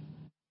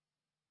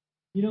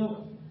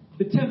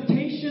 The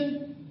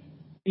temptation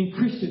in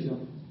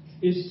Christendom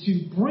is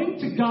to bring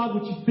to God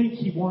what you think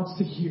He wants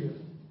to hear.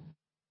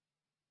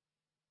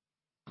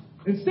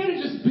 Instead of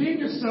just being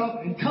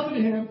yourself and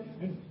coming to Him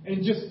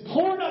and just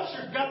pouring out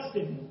your guts to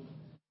Him.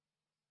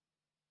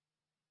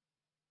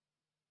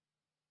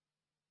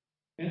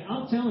 And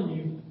I'm telling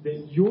you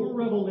that your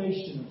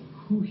revelation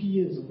of who He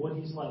is and what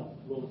He's like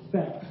will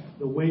affect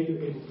the way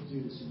you're able to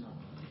do this or not.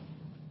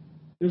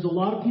 There's a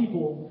lot of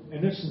people,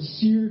 and they're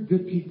sincere,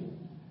 good people,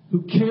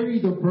 who carry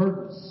their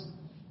burdens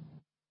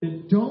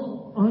that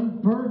don't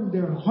unburden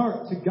their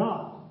heart to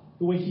God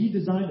the way He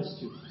designed us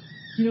to.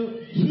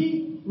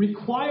 He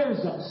requires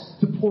us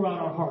to pour out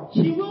our heart.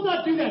 He will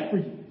not do that for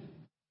you.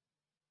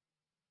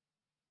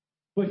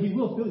 But He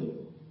will fill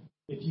you.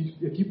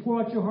 If you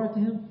pour out your heart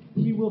to Him,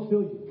 He will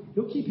fill you.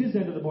 He'll keep His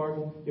end of the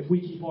bargain if we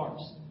keep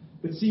ours.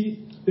 But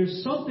see,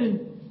 there's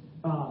something,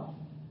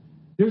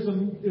 there's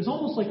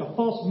almost like a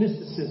false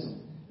mysticism.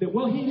 That,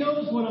 He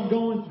knows what I'm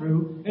going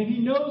through, and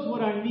He knows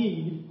what I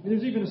need. And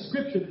there's even a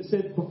scripture that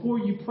said, before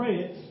you pray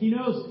it, He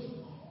knows it.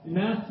 In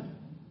Matthew.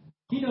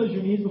 He knows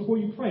your needs before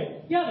you pray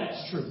it. Yeah,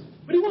 that's true.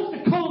 But He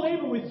wants to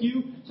co-labor with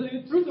you so that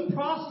through the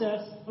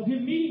process of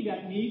Him meeting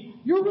that need,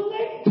 you're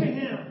related to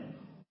Him.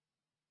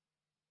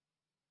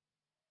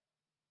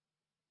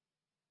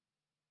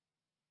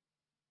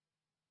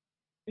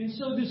 And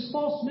so this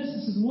false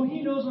mysticism,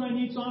 He knows what I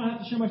need, so I don't have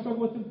to share my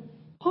struggle with Him.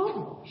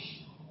 Hogwash.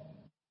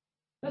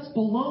 That's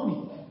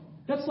baloney.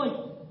 That's like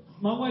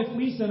my wife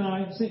Lisa and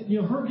I,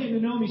 her getting to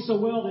know me so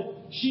well that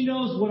she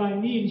knows what I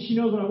need and she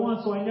knows what I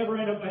want, so I never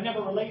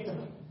relate to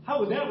her. How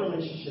would that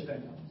relationship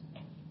end up?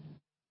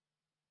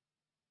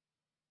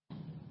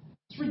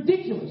 It's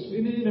ridiculous.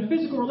 In a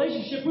physical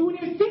relationship, we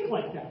wouldn't even think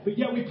like that, but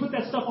yet we put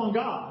that stuff on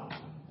God.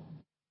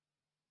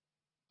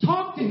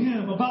 Talk to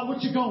Him about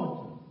what you're going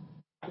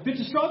through. If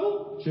it's a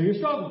struggle, share your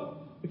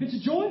struggle. If it's a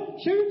joy,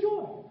 share your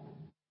joy.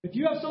 If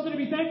you have something to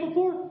be thankful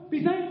for,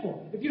 be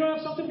thankful. If you don't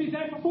have something to be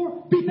thankful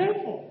for, be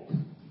thankful.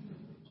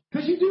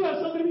 Because you do have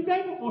something to be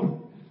thankful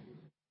for.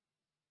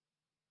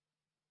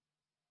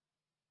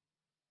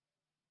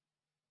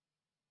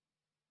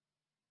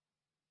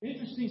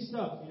 Interesting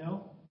stuff, And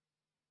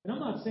I'm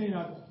not saying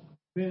that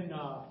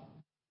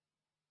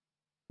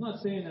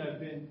I've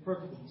been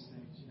perfect in these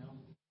things,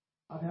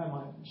 I've had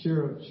my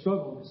share of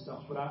struggle with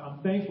stuff, but I'm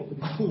thankful for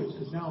these tools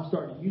because now I'm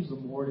starting to use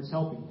them more and it's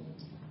helping me.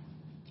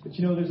 But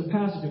there's a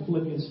passage in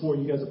Philippians 4,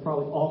 you guys are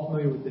probably all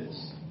familiar with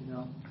this,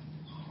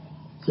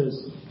 It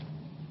says,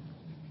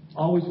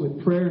 always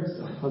with prayer and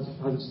stuff.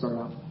 How's it start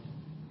out?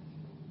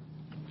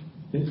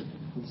 How's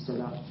it start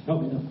out?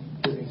 Help me now.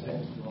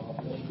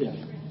 Yeah.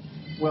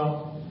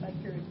 Well,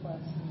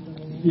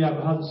 yeah,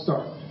 but how's it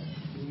start?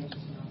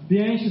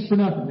 Be anxious for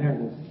nothing. There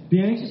it is.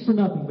 Be anxious for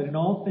nothing, but in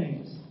all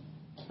things,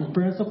 through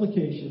prayer and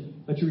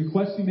supplication, let your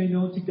requests be made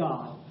known to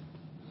God,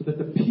 so that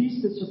the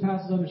peace that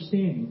surpasses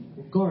understanding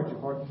will guard your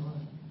heart and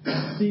mind.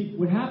 See,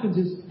 what happens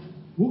is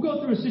we'll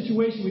go through a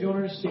situation we don't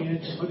understand,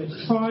 whether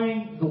it's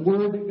trying the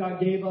word that God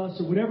gave us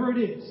or whatever it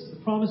is. The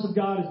promise of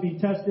God is being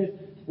tested,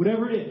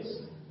 whatever it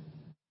is.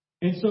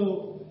 And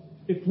so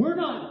if we're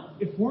not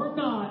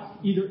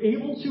either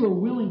able to or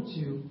willing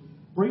to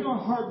bring our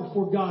heart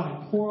before God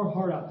and pour our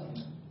heart out to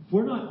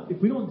Him,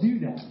 if we don't do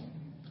that,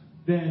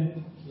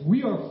 then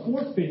we are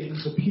forfeiting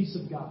the peace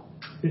of God.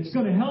 It's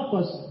going to help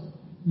us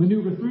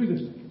maneuver through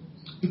this.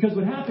 Because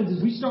what happens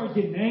is we start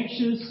getting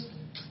anxious,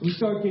 we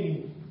start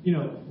getting,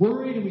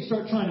 worried, and we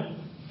start trying to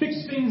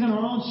fix things in our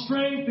own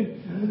strength.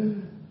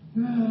 And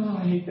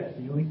I hate that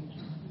feeling.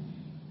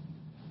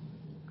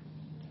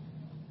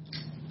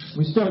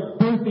 We start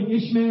birthing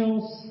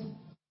Ishmaels.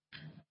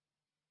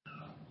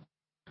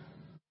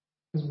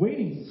 Because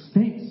waiting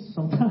stinks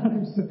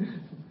sometimes.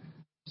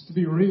 Just to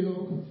be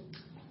real.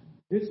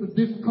 It's a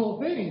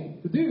difficult thing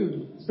to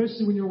do,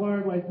 especially when you're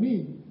wired like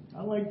me.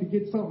 I like to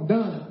get something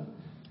done.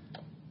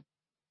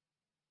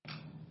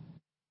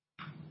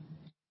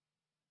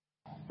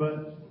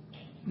 But,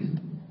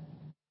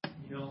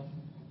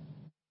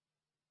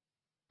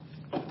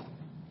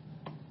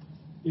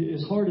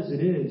 as hard as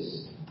it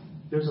is,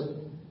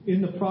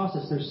 in the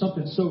process, there's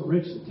something so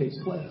rich that takes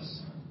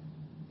place.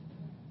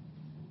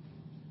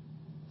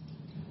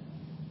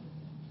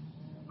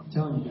 I'm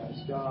telling you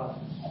guys, God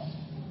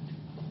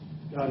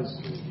is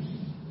good.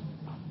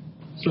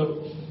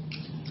 So,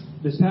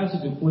 this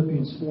passage in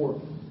Philippians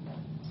 4,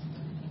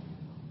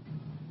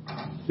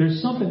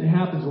 there's something that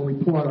happens when we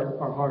pour out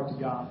our heart to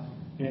God.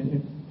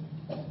 And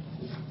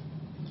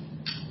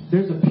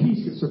there's a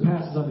peace that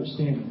surpasses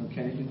understanding,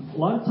 okay? And a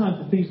lot of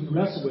times the things we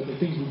wrestle with are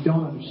things we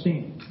don't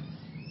understand.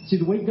 See,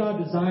 the way God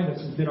designed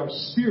us is that our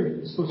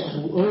spirit is supposed to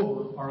rule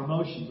over our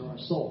emotions or our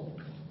soul.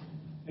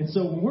 And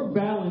so when we're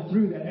battling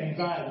through that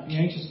anxiety, be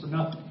anxious for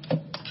nothing,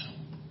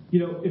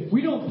 if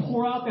we don't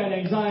pour out that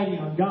anxiety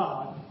on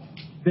God,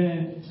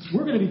 then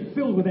we're going to be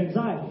filled with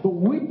anxiety. But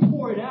when we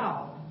pour it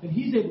out, then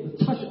He's able to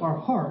touch our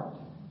heart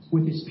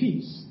with His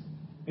peace.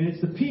 And it's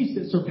the peace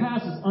that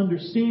surpasses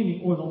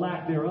understanding or the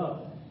lack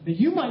thereof. Now,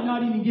 you might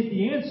not even get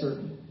the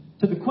answer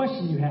to the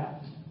question you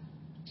have.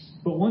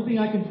 But one thing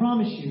I can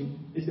promise you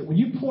is that when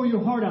you pour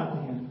your heart out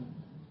to Him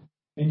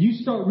and you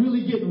start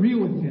really getting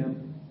real with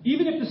Him,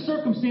 even if the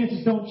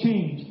circumstances don't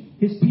change,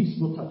 His peace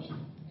will touch you.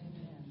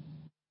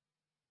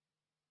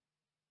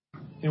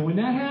 And when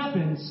that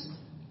happens,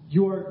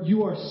 you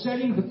are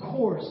setting the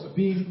course of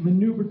being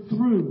maneuvered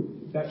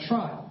through that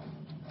trial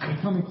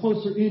and coming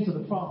closer into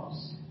the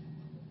promise.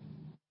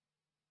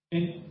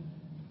 And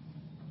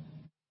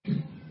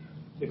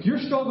if your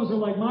struggles are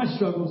like my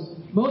struggles,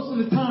 most of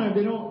the time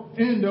they don't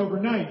end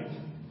overnight.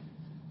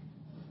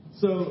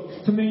 So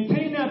to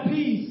maintain that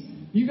peace,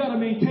 you got to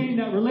maintain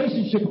that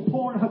relationship of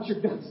pouring out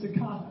your guts to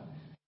God.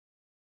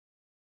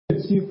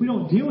 See, if we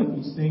don't deal with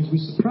these things, we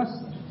suppress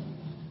them.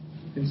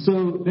 And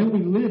so then we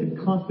live in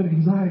constant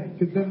anxiety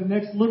because then the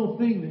next little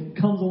thing that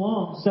comes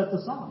along sets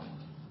us off.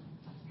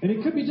 And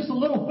it could be just a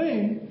little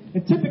thing,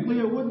 and typically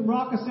it wouldn't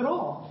rock us at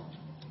all.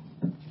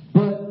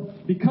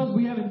 But because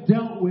we haven't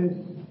dealt with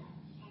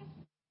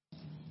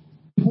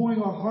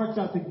pouring our hearts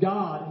out to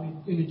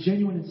God in a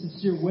genuine and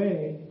sincere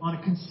way on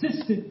a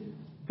consistent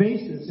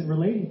basis and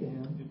relating to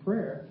Him in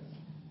prayer,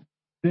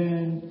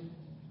 then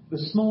the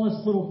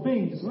smallest little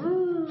things,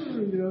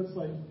 it's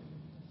like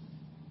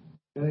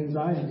that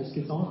anxiety just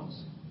gets on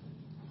us.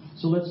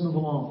 So let's move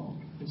along.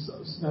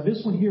 Now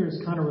this one here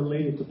is kind of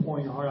related to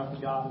pouring your heart out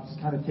to God. It's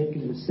kind of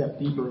taking it a step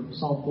deeper. In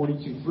Psalm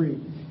 42:3,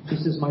 it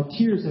says, "My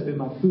tears have been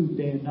my food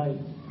day and night,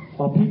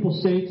 while people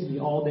say to me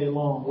all day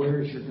long,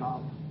 'Where is your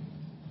God?'"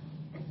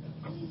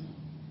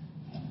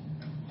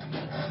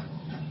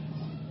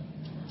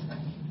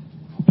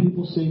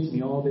 People say to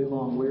me all day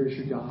long, "Where is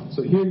your God?"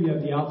 So here you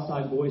have the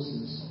outside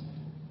voices.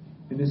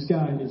 And this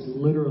guy is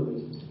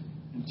literally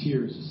in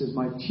tears. He says,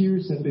 "My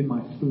tears have been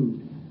my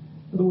food."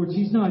 In other words,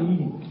 he's not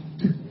eating.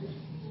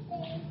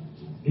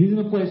 He's in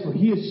a place where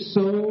he is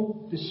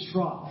so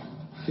distraught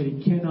that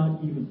he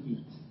cannot even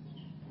eat.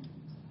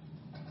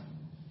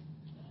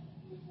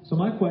 So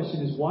my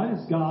question is, why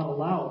does God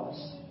allow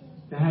us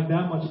to have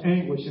that much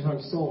anguish in our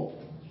soul?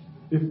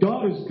 If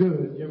God is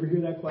good, you ever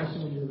hear that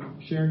question when you're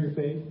sharing your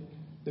faith?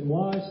 Then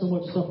why so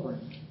much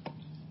suffering?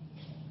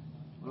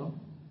 Well,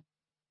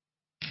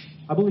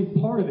 I believe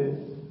part of it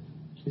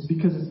is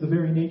because it's the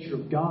very nature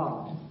of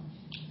God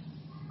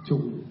to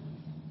weep.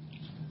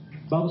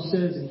 The Bible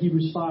says in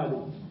Hebrews 5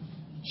 that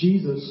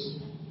Jesus,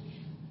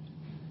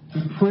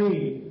 He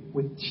prayed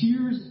with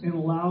tears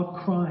and loud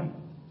crying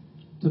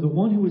to the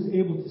one who was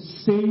able to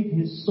save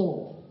His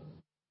soul,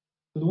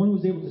 to the one who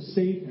was able to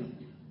save Him.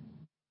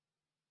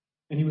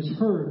 And He was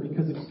heard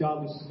because of His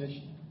godly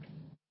submission.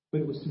 But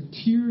it was through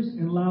tears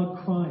and loud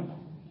crying.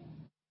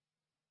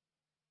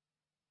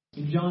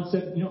 And John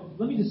said,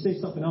 let me just say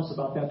something else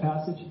about that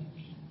passage.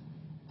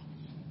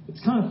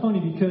 It's kind of funny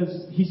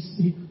because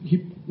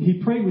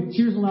he prayed with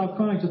tears and loud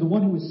crying to the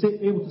one who was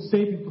able to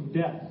save him from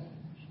death.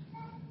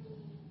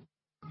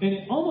 And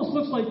it almost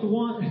looks like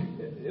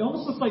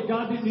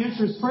God didn't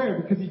answer his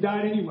prayer because he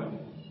died anyway.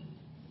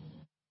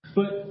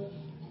 But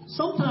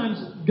sometimes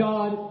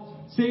God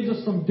saves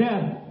us from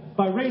death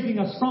by raising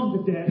us from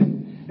the dead.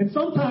 And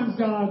sometimes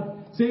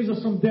God saves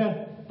us from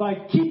death by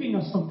keeping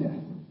us from death.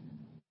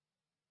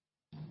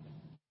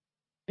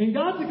 In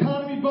God's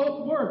economy,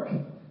 both work.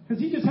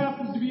 Because He just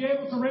happens to be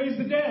able to raise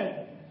the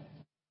dead.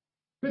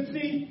 But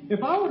see,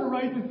 if I were to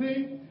write the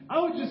thing,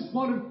 I would just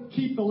want to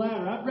keep the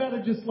latter. I'd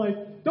rather just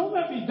don't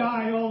let me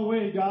die all the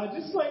way, God.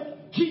 Just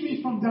keep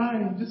me from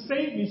dying. Just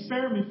save me,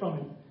 spare me from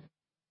it.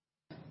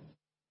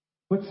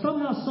 But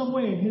somehow, some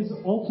way, in His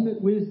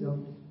ultimate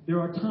wisdom, there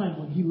are times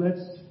when He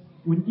lets,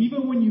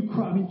 even when you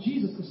cry,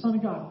 Jesus, the Son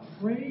of God,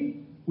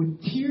 prayed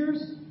with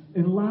tears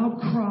and loud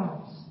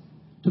cries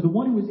to the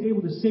one who was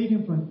able to save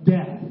Him from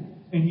death,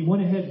 and He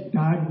went ahead and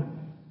died with Him.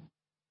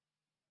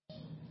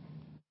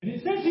 And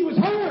it says He was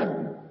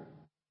heard.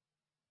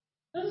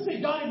 It doesn't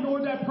say God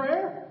ignored that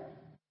prayer.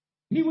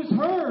 He was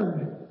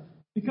heard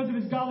because of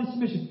His godly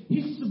submission.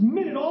 He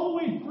submitted all the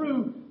way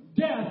through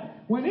death,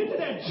 went into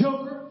that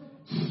joker,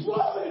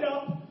 swallowed it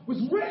up, was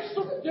raised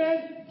from the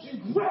dead,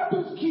 and grabbed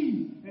those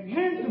keys and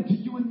handed them to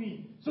you and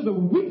me. So that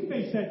when we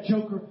face that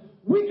joker,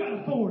 we got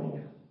authority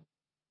now.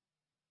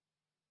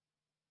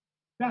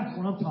 That's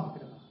what I'm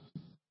talking about.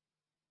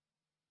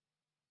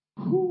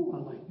 Whew, I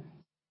like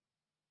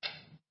that.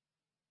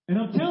 And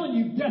I'm telling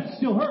you, death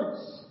still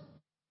hurts.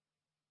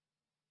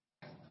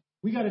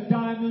 We got to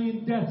die 1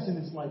 million deaths in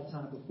this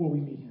lifetime before we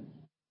meet Him.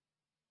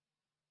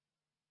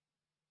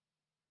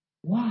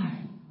 Why?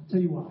 I'll tell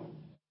you why.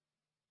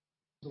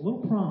 There's a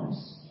little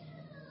promise.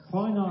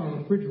 Probably not a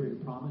refrigerator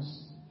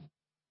promise.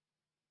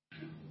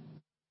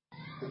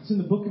 It's in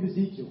the book of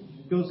Ezekiel.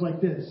 It goes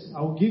like this.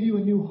 I will give you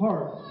a new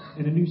heart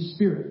and a new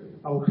spirit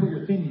I will put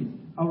within you.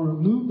 I will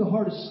remove the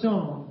heart of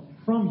stone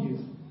from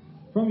you,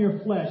 from your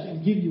flesh,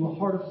 and give you a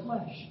heart of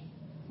flesh.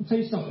 I'll tell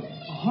you something.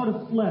 A heart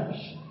of flesh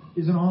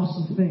is an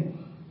awesome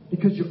thing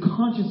because your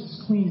conscience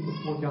is clean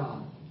before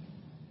God.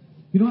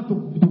 You don't have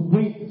the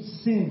weight of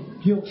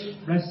sin, guilt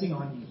resting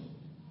on you.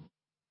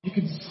 You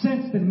can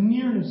sense the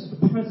nearness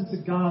of the presence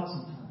of God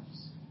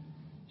sometimes.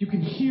 You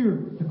can hear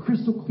the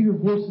crystal clear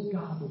voice of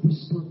God, the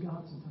whisper of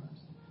God sometimes.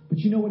 But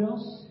you know what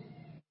else?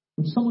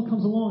 When someone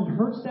comes along and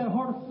hurts that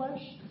heart of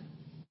flesh,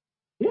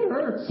 it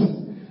hurts.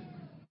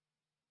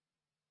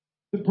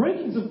 The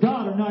breakings of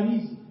God are not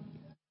easy.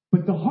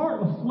 But the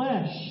heart of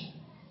flesh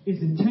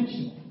is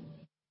intentional.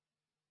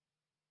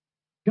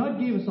 God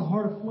gave us a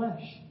heart of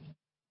flesh.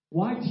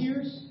 Why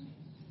tears?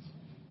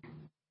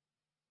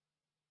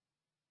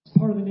 It's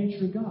part of the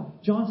nature of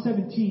God. John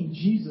 17,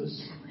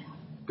 Jesus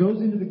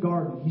goes into the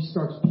garden. He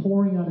starts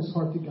pouring out his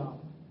heart to God.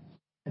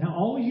 And I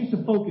always used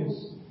to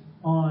focus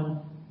on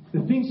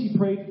the things he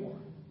prayed for.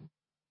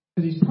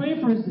 Because he's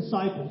praying for his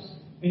disciples.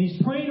 And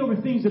he's praying over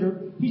things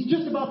he's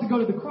just about to go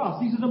to the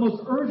cross. These are the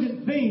most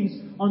urgent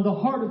things on the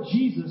heart of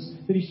Jesus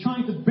that he's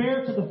trying to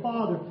bear to the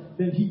Father,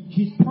 that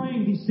he's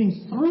praying these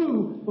things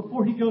through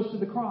before he goes to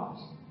the cross.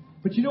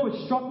 But you know what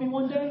struck me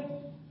one day?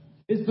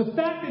 Is the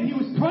fact that he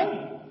was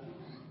praying.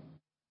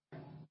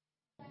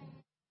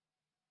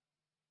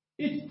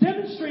 It's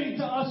demonstrating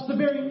to us the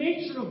very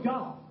nature of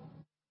God.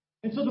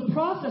 And so the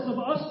process of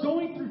us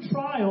going through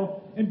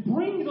trial and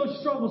bringing those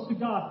struggles to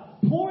God,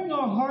 pouring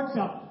our hearts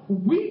out,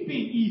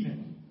 weeping even,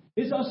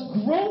 is us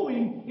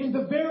growing in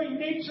the very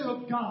nature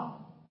of God.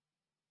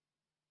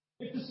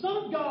 If the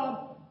Son of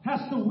God has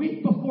to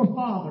weep before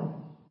Father,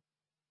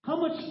 how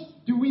much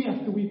do we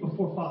have to weep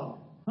before Father?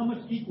 How much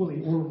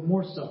equally or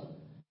more so?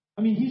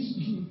 I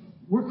mean,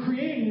 we're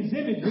created in His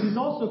image, but He's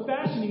also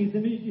fashioning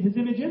His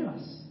image in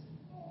us.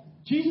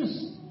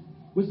 Jesus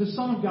was the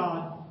Son of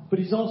God, but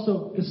He's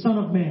also the Son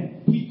of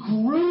Man. He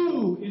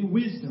grew in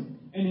wisdom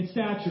and in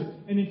stature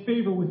and in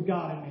favor with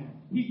God and man.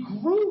 He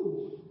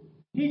grew.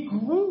 He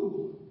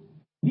grew.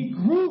 He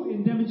grew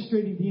in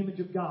demonstrating the image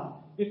of God.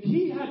 If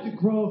He had to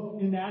grow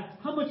in that,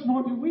 how much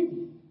more do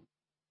we?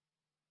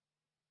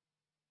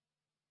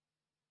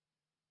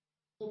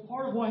 So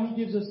part of why He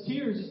gives us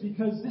tears is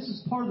because this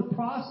is part of the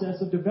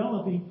process of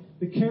developing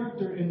the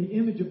character and the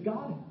image of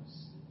God in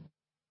us.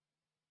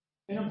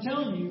 And I'm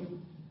telling you,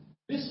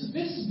 this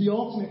is the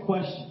ultimate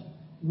question.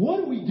 What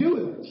do we do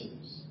with our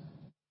tears?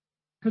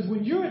 Because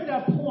when you're at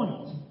that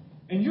point,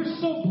 and you're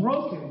so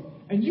broken,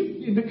 and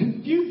the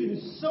confusion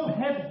is so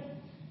heavy,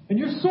 and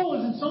your soul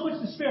is in so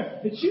much despair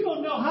that you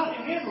don't know how to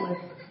handle it,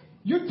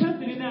 you're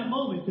tempted in that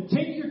moment to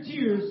take your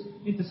tears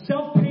into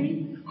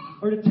self-pity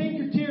or to take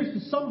your tears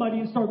to somebody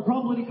and start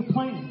grumbling and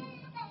complaining.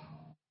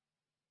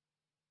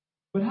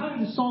 But how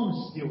did the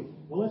psalmist deal with it?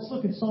 Well, let's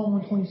look at Psalm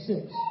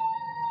 126.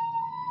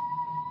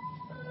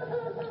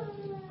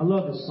 I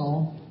love this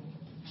psalm.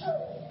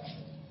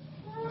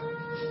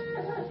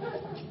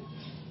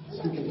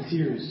 Speak of the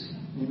tears.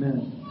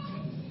 Amen.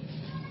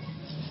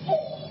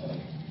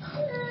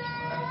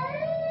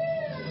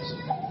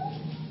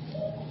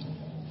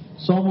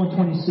 Psalm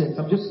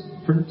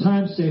 126. For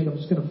time's sake, I'm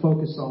just going to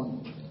focus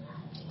on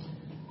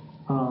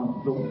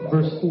the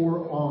verse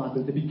 4 on.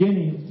 At the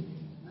beginning,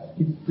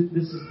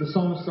 the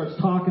psalmist starts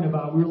talking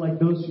about we were like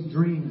those who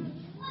dreamed.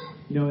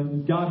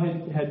 And God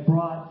had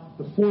brought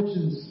the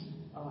fortunes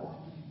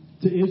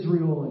to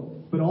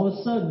Israel. But all of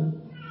a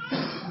sudden,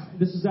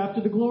 this is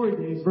after the glory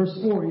days. Verse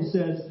 4, he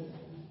says,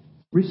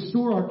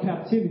 "Restore our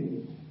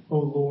captivity, O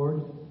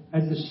Lord,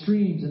 as the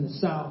streams in the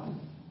south.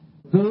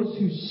 Those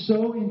who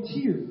sow in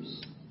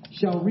tears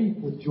shall reap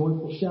with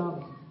joyful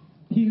shouting.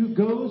 He who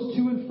goes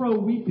to and fro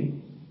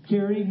weeping,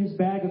 carrying his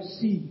bag of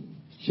seed,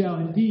 shall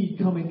indeed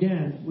come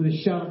again with a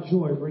shout of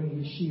joy,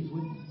 bringing his sheaves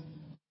with him."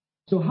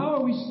 So how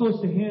are we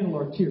supposed to handle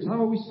our tears?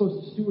 How are we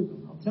supposed to steward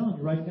them? I'm telling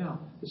you right now,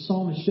 the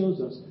psalmist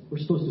shows us we're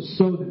supposed to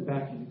sow them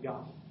back into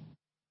God.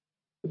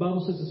 The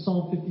Bible says in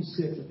Psalm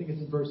 56, I think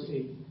it's in verse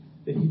 8,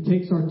 that He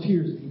takes our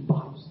tears and He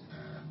bottles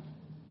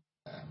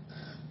them.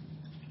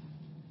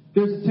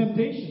 There's a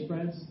temptation,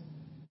 friends,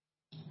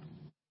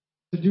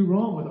 to do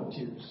wrong with our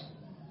tears.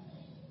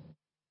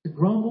 To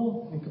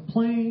grumble and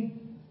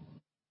complain,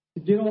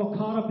 to get all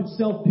caught up in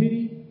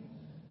self-pity.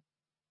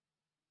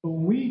 But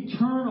when we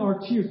turn our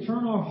tears,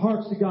 turn our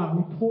hearts to God,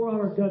 we pour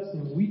out our guts to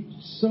Him, we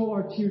sow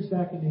our tears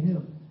back into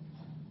Him,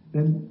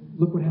 then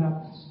look what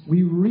happens.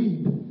 We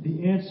reap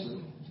the answer.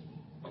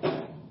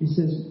 He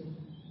says,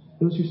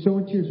 those who sow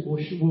in tears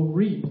will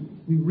reap.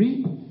 We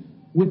reap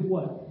with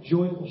what?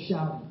 Joyful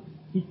shouting.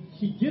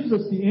 He gives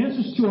us the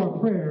answers to our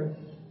prayer,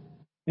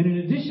 and in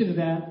addition to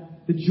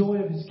that, the joy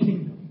of His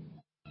kingdom.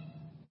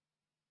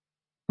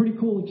 Pretty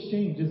cool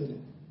exchange, isn't it?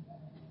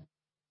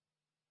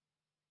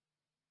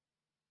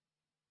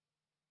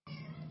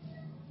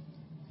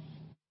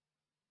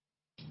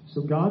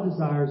 So God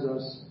desires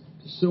us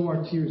to sow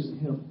our tears in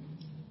Him.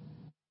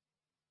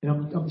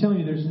 And I'm telling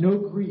you, there's no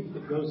grief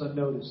that goes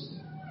unnoticed.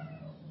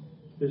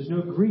 There's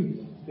no grief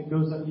that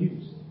goes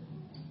unused.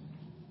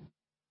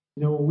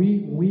 You know,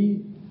 when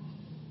we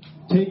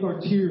take our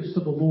tears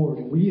to the Lord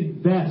and we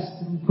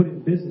invest, and put it in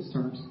business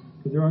terms,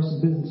 because there are some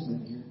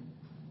businessmen here.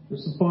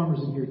 There's some farmers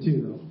in here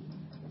too, though.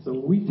 So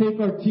we take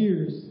our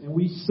tears and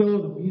we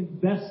sow them, we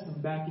invest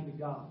them back into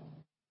God.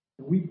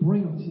 And we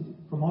bring them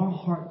from our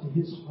heart to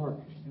His heart.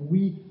 And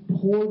we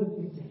pour them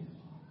into Him.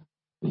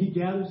 He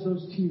gathers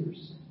those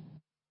tears.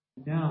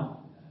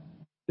 Now,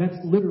 that's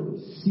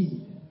literally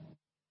seed.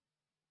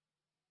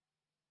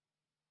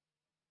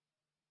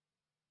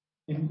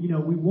 And, you know,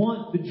 we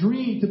want the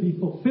dream to be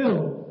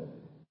fulfilled.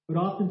 But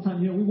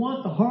oftentimes, you know, we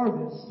want the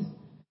harvest.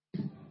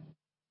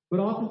 But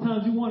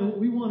oftentimes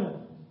we want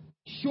to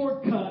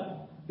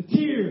shortcut the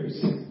tears.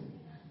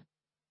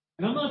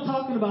 And I'm not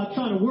talking about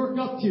trying to work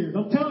up tears.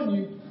 I'm telling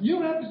you, you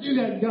don't have to do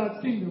that in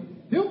God's kingdom.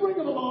 He'll bring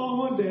them along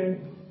one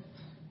day.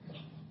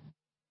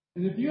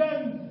 And if you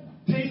haven't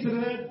tasted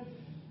that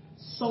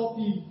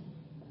salty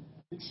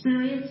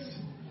experience,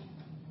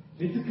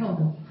 it's a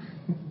coming.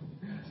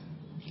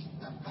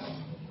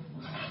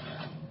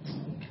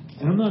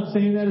 And I'm not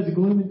saying that as a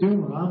gloom and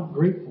doomer. I'm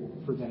grateful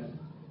for that.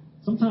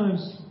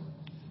 Sometimes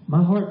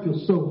my heart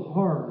feels so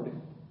hard.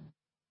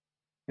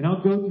 And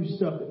I'll go through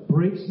stuff that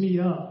breaks me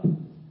up.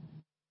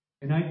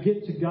 And I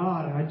get to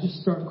God and I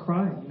just start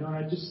crying, you know, and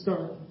I just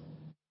start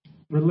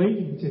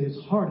relating to His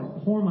heart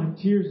and pour my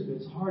tears into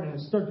His heart, and I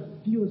start to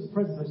feel His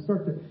presence. I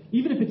start to,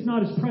 even if it's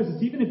not His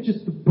presence, even if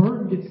just the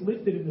burden gets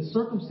lifted and the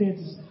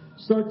circumstances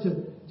start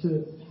to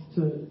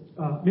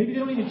maybe they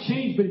don't even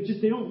change, but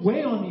they don't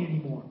weigh on me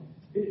anymore.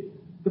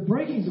 The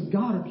breakings of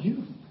God are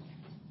beautiful.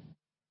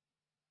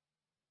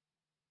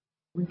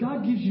 When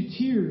God gives you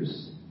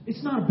tears,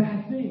 it's not a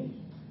bad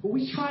thing. But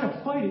we try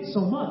to fight it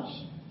so much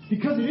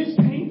because it is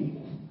painful.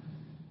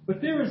 But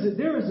there is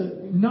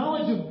a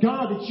knowledge of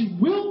God that you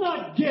will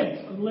not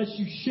get unless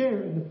you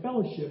share in the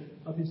fellowship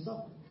of His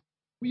suffering.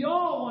 We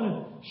all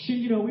want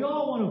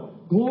to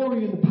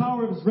glory in the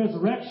power of His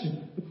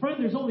resurrection. But friend,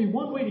 there's only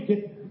one way to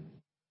get there.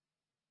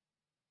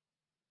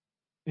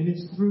 And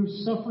it's through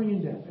suffering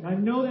and death. And I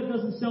know that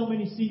doesn't sell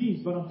many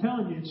CDs, but I'm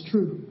telling you, it's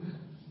true.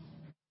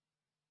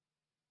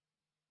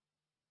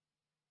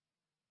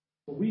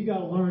 But we got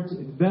to learn to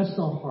invest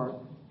our heart,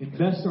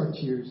 invest our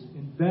tears,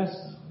 invest,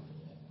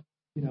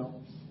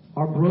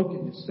 our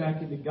brokenness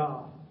back into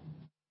God.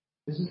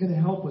 This is going to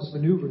help us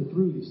maneuver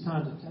through these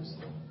times of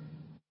testing.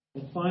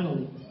 And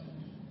finally,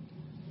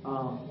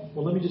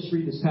 let me just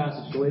read this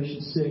passage,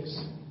 Galatians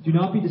 6. Do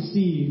not be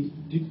deceived.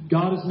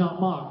 God is not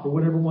mocked. For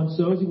whatever one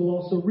sows, he will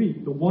also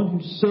reap. The one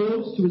who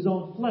sows to his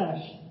own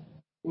flesh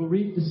will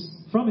reap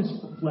from his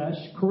flesh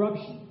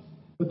corruption.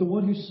 But the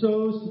one who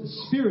sows to the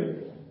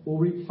Spirit will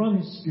reap from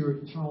his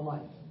Spirit eternal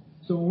life.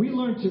 So when we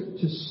learn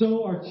to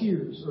sow our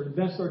tears or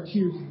invest our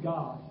tears in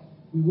God,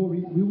 we will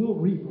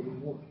reap a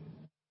reward.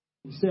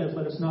 He says,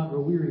 let us not grow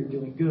weary in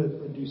doing good,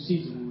 for in due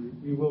season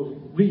we will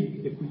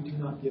reap if we do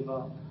not give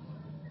up.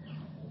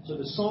 So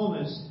the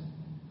psalmist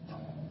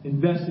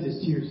invested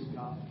his tears in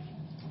God.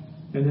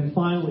 And then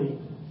finally,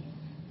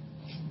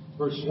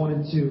 verse 1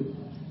 and 2.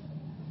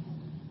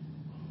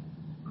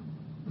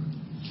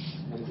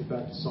 I gotta get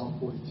back to Psalm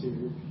 42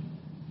 here.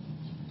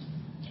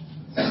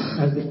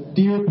 As the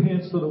deer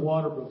pants for the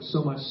water brook,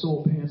 so my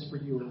soul pants for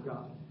you, O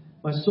God.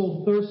 My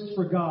soul thirsts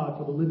for God,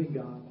 for the living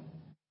God.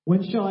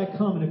 When shall I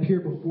come and appear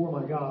before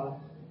my God?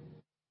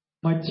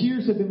 My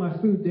tears have been my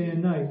food day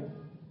and night.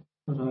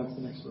 Oh no, that's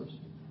the next verse.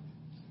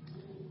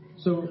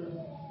 So,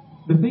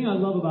 the thing I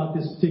love about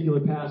this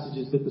particular passage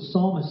is that the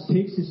psalmist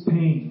takes his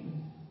pain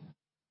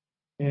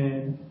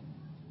and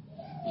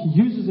he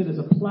uses it as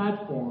a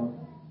platform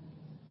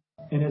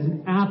and as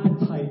an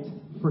appetite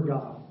for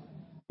God.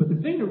 But the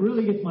thing that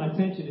really gets my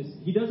attention is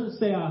he doesn't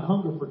say I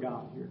hunger for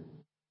God here.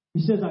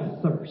 He says I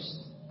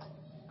thirst.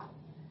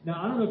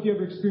 Now, I don't know if you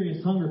ever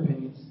experienced hunger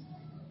pains,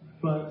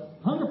 but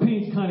hunger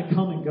pains kind of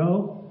come and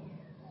go.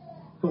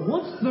 But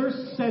once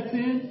thirst sets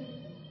in,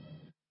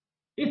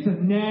 it's a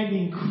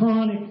nagging,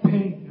 chronic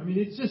pain. I mean,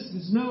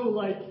 there's no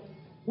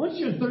once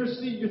you're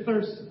thirsty, you're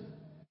thirsty.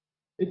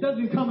 It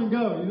doesn't come and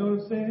go, you know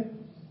what I'm saying?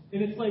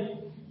 And it's like,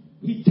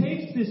 he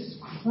takes this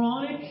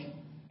chronic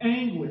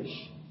anguish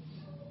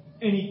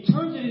and he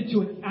turns it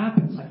into an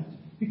appetite.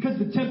 Because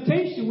the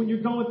temptation when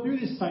you're going through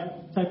this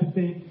type of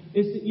thing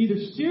is to either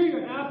steer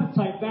your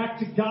appetite back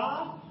to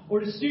God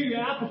or to steer your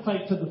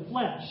appetite to the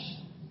flesh.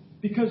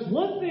 Because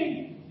one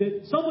thing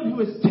that someone who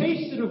has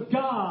tasted of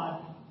God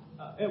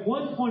at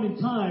one point in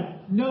time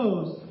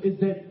knows is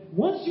that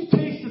once you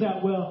taste of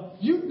that well,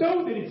 you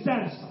know that it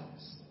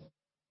satisfies.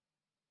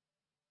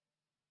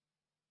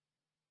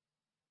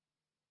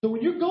 So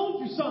when you're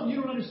going through you something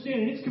you don't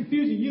understand, and it's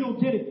confusing, you don't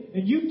get it,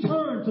 and you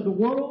turn to the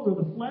world or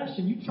the flesh,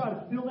 and you try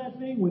to fill that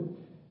thing with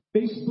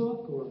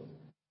Facebook or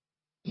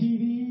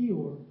TV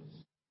or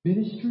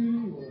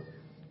ministry or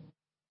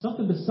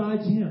something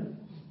besides Him,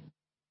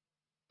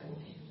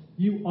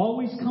 you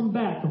always come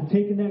back from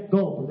taking that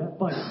gulp or that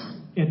bite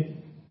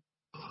empty.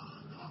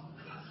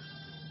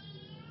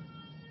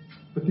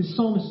 But this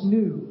psalmist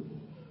knew,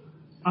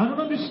 I don't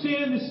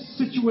understand this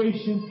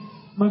situation.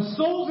 My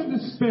soul's in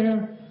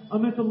despair.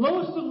 I'm at the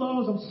lowest of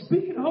lows. I'm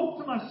speaking hope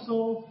to my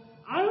soul.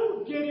 I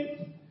don't get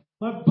it.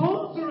 My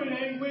bones are in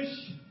anguish.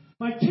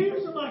 My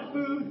tears are my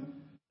food.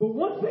 But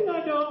one thing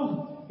I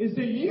know is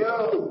that you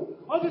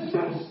are the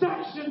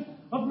satisfaction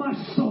of my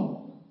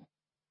soul.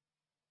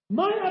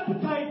 My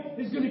appetite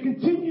is going to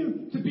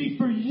continue to be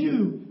for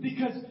you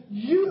because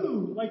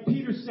you, like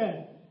Peter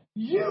said,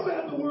 you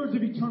have the words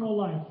of eternal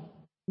life.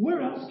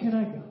 Where else can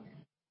I go?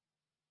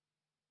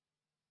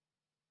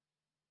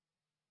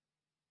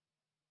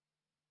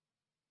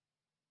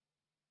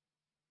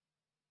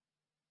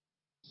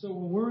 So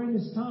when we're in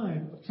this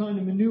time of trying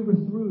to maneuver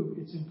through,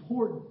 it's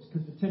important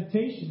because the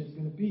temptation is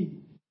going to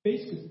be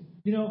basically,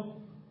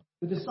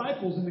 the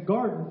disciples in the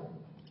garden,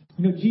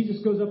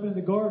 Jesus goes up into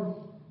the garden,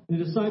 and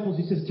the disciples,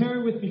 He says,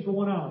 tarry with me for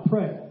 1 hour,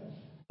 pray.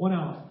 1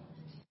 hour.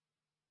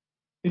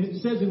 And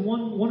it says in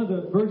one of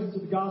the versions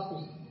of the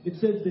Gospels, it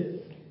says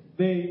that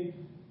they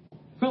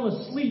fell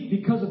asleep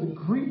because of the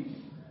grief.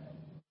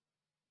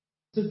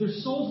 It says their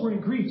souls were in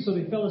grief, so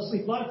they fell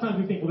asleep. A lot of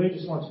times we think, well, they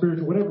just weren't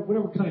spiritual,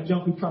 whatever kind of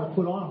junk we try to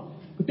put on them.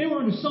 But they were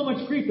under so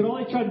much grief that all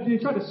they tried to do,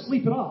 they tried to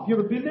sleep it off. You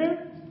ever been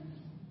there?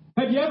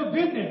 Have you ever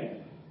been there?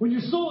 When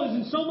your soul is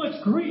in so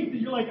much grief that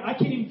you're like, I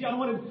can't even,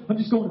 I'm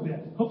just going to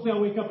bed. Hopefully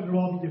I'll wake up and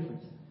it'll all be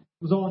different.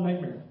 It was all a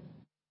nightmare.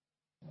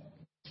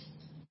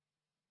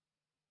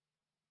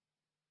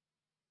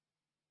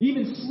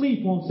 Even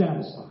sleep won't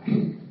satisfy.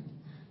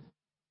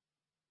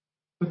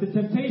 But the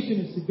temptation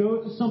is to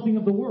go to something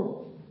of the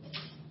world.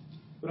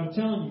 But I'm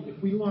telling you,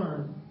 if we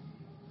learn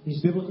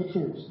these biblical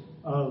tools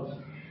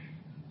of,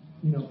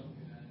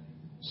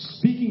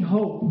 speaking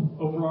hope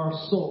over our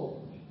soul,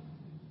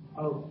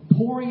 of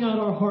pouring out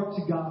our heart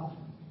to God,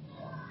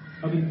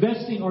 of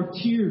investing our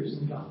tears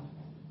in God,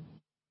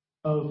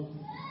 of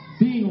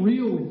being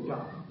real with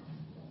God,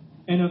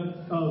 and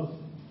of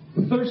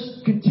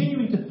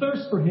continuing to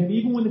thirst for Him,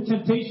 even when the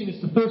temptation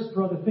is to thirst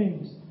for other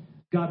things,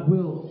 God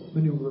will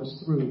maneuver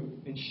us through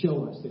and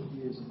show us that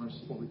He is a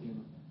merciful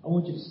Redeemer. I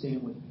want you to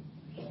stand with me.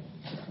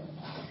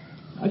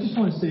 I just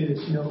want to say this,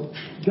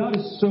 God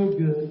is so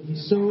good.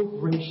 He's so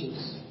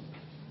gracious.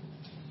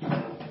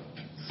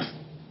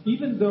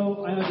 Even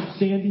though I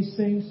understand these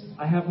things,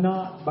 I have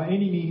not by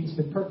any means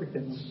been perfect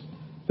in them.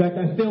 In fact,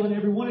 I fail in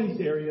every one of these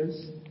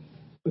areas.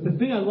 But the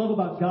thing I love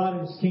about God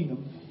and His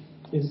kingdom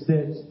is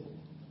that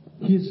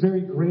He is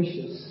very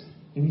gracious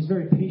and He's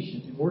very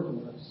patient in working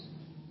with us.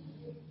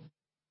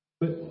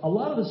 But a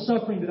lot of the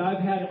suffering that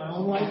I've had in my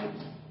own life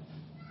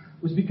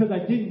was because I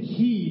didn't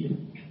heed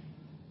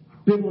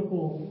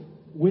biblical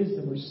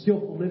wisdom or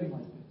skillful living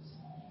like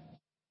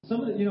this.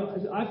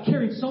 I've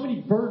carried so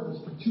many burdens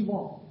for too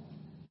long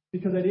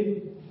because I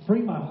didn't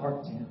bring my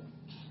heart to Him.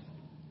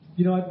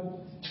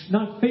 I've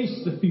not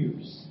faced the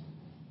fears.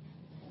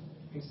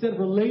 Instead of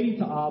relating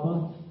to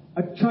Abba,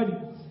 I've tried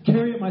to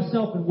carry it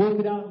myself and work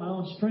it out in my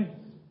own strength.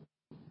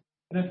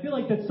 And I feel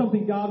like that's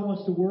something God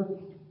wants to work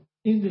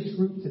in this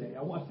group today.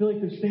 I feel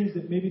like there's things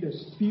that maybe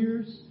there's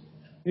fears,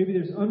 maybe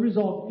there's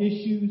unresolved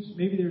issues,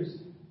 maybe there's,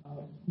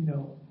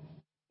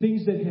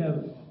 things that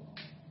have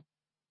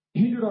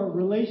hindered our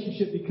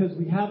relationship because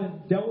we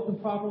haven't dealt with them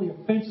properly,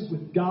 offenses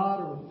with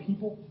God or with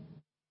people.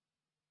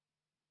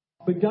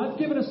 But God's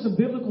given us some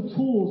biblical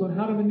tools on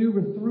how to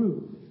maneuver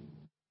through.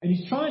 And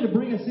He's trying to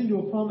bring us into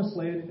a promised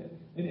land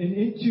and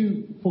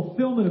into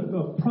fulfillment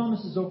of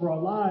promises over our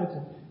lives.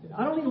 And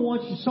I don't even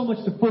want you so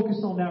much to focus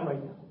on that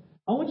right now.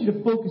 I want you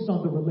to focus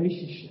on the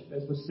relationship,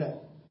 as was said.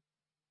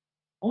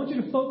 I want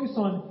you to focus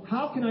on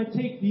how can I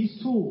take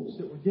these tools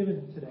that were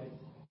given today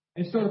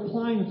and start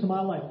applying them to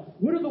my life.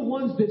 What are the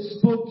ones that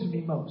spoke to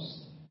me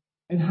most?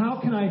 And how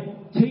can I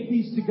take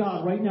these to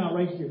God right now,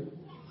 right here?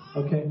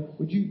 Okay,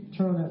 would you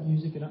turn on that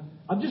music? And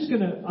I'm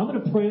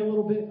gonna pray a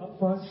little bit up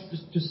front.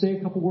 Just say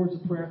a couple words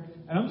of prayer.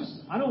 And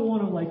I don't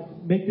want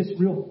to make this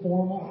real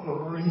formal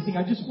or anything.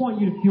 I just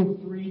want you to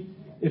feel free.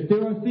 If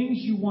there are things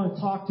you want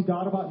to talk to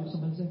God about, you have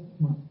something to say?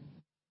 Come on.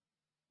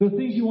 If there are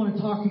things you want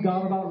to talk to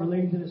God about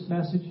relating to this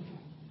message,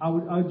 I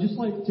would just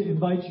like to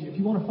invite you. If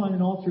you want to find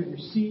an altar at your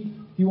seat,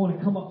 if you want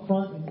to come up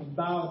front and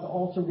bow at the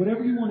altar,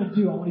 whatever you want to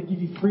do, I want to give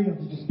you freedom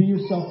to just be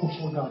yourself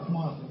before God. Come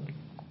on, man.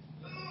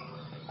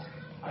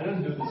 I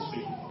don't do this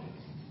speaking.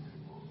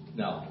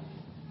 No.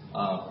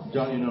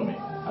 John, you know me.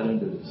 I don't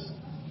do this.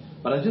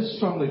 But I just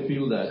strongly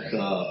feel that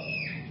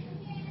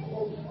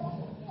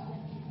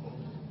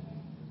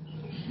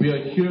we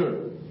are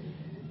here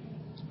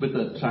with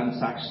a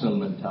transactional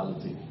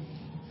mentality.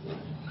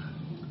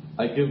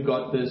 I give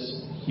God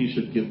this, He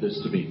should give this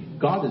to me.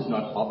 God is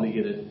not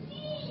obligated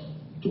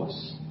to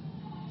us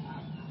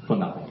for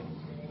nothing.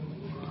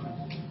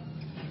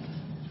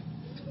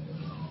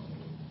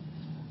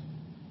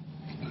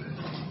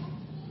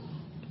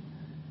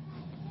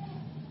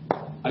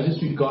 I just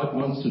feel God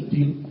wants to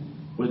deal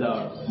with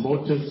our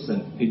motives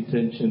and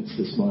intentions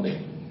this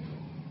morning.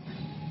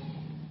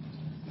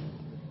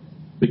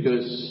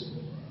 Because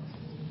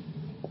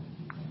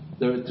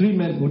there were 3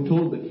 men who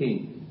told the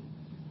king,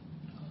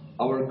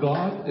 our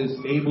God is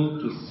able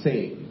to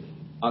save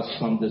us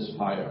from this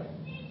fire.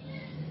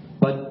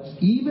 But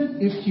even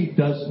if he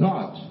does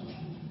not,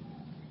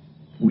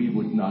 we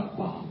would not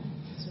bow.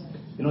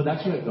 You know,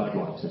 that's where God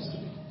wants us to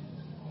be.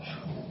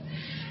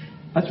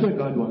 That's where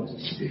God wants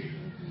us to be.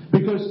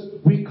 Because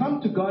we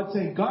come to God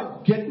saying,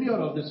 God, get me out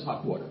of this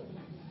hot water.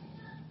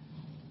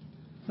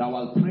 Now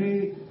I'll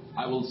pray,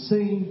 I will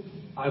sing,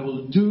 I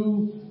will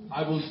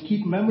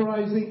keep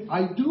memorizing.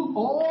 I do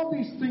all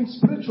these things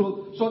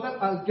spiritual so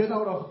that I'll get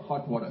out of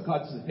hot water.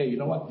 God says, hey, you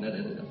know what?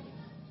 No.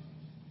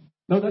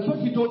 No, that's what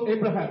he told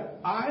Abraham.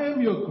 I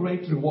am your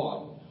great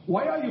reward.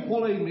 Why are you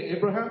following me,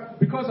 Abraham?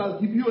 Because I'll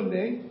give you a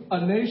name,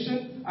 a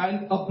nation,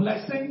 and a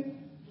blessing.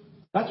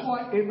 That's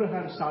why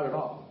Abraham started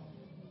off.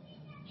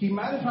 He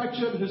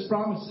manufactured his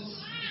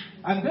promises.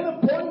 And then a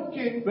point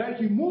came where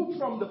he moved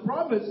from the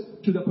promise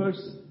to the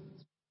person.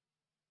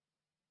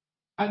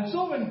 And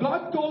so when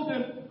God told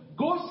him,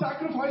 go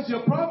sacrifice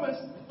your promise,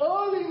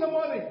 early in the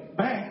morning,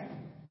 bang.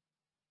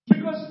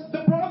 Because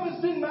the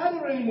promise didn't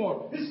matter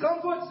anymore. His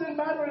comforts didn't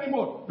matter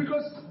anymore.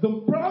 Because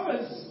the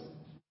promise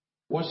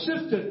was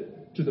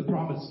shifted to the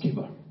promise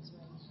giver.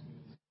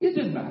 It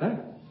didn't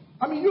matter.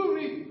 I mean, you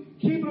read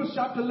Hebrews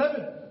chapter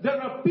 11.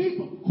 There are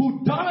people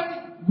who died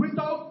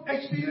without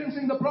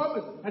experiencing the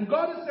promise. And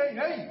God is saying,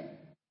 hey,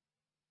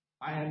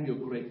 I am your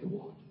great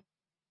reward.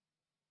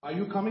 Are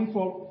you coming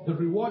for the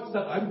rewards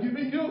that I'm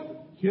giving you?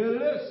 Here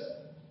it is.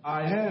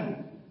 I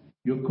am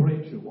your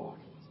great reward.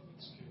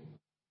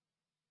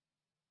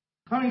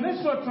 I mean,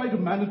 let's not try to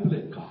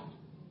manipulate God.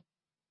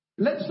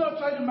 Let's not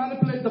try to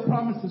manipulate the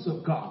promises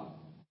of God.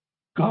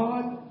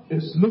 God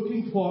is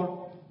looking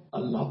for a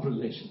love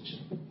relationship.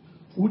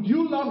 Would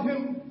you love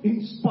him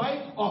in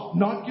spite of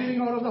not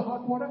getting out of the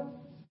hot water?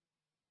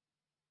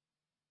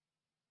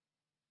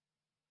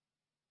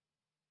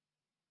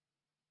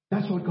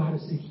 That's what God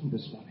is seeking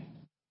this morning.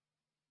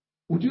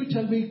 Would you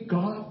tell me,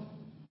 God,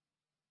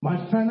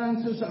 my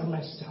finances are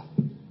messed up.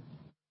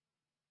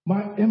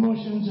 My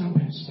emotions are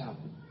messed up.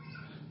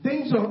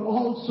 Things are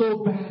all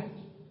so bad.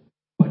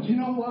 But you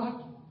know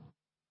what?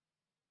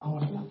 I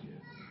want to love you.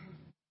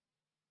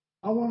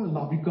 I want to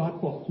love you, God,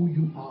 for who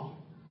you are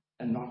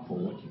and not for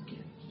what you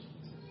give.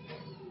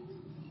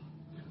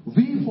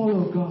 We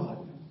follow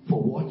God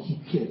for what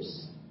he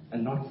gives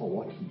and not for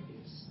what he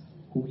is,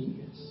 who he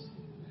is.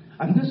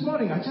 And this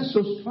morning, I just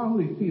so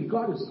strongly feel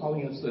God is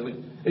calling us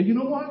to, hey, you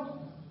know what?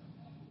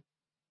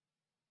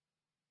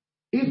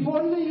 If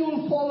only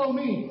you'll follow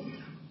me,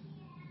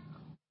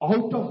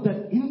 out of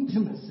that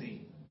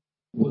intimacy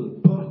will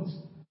birth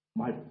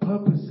my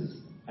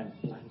purposes and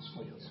plans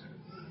for your life.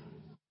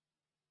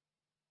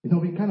 You know,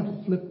 we kind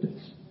of flipped it.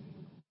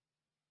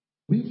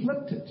 We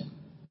flipped it.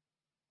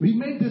 We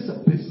made this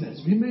a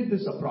business. We made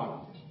this a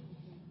product.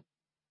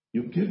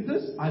 You give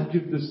this, I'll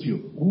give this to you.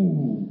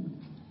 Ooh,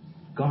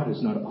 God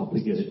is not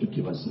obligated to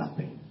give us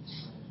nothing.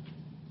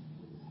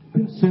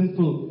 We're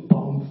sinful,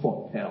 bound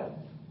for hell.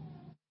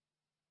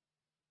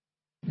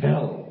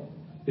 Hell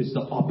is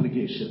the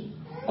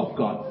obligation of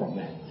God for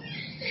man.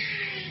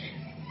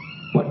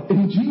 But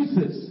in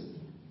Jesus,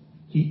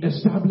 he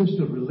established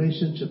a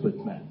relationship with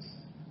man.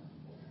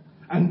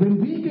 And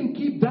when we can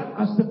keep that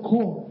as the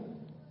core,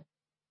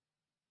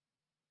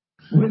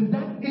 when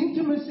that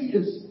intimacy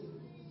is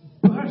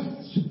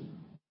burst,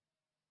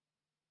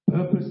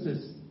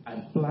 purposes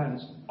and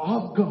plans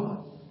of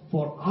God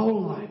for our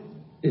life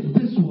in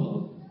this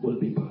world will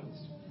be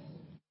burst.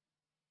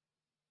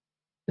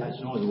 There's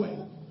no other way.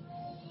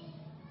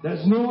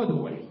 There's no other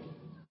way.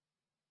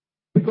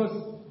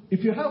 Because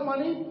if you have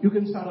money, you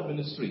can start a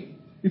ministry.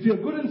 If you're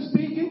good in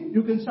speaking,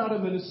 you can start a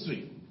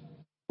ministry.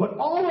 But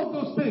all of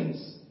those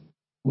things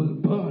will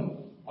burn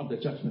on the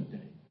judgment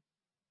day.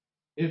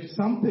 If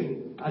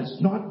something has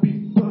not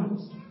been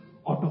burnt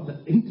out of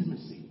the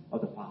intimacy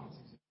of the Father.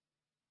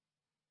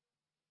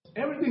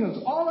 Everything else,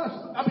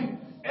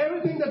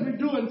 everything that we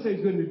do and say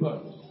is going to be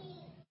burned.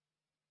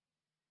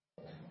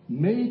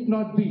 May it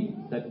not be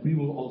that we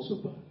will also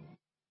burn.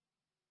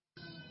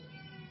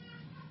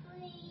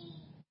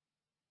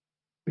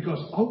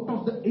 Because out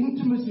of the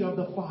intimacy of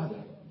the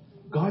Father,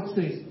 God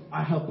says,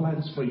 I have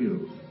plans for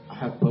you. I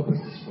have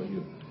purposes for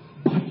you.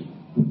 But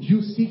would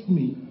you seek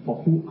me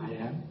for who I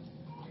am?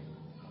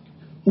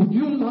 Would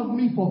you love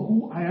me for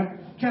who I am?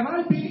 Can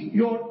I be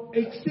your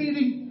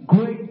exceeding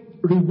great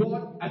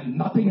reward and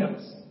nothing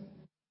else?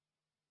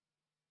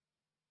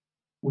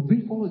 Would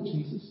we follow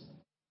Jesus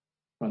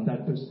from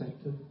that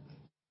perspective?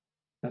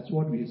 That's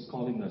what he is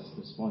calling us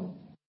this morning.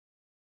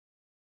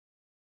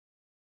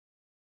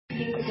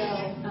 Years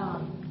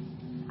ago,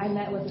 I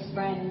met with a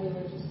friend and we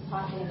were just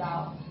talking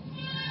about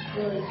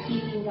really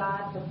seeking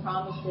God for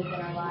promises in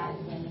our lives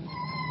and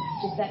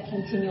just that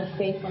continual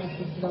faithfulness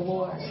to the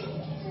Lord.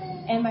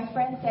 And my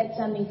friend said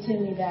something to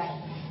me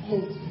that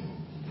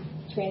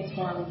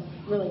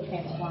really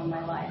transformed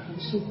my life.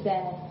 And she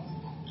said,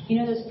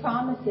 Those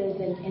promises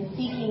and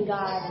seeking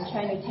God and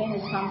trying to attain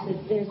those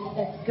promises,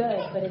 that's good,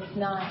 but it's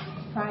not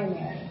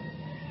primary.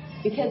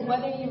 Because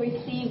whether you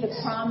receive the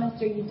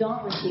promise or you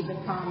don't receive the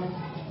promise,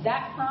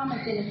 that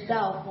promise in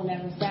itself will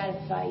never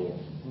satisfy you.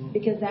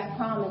 Because that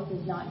promise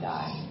is not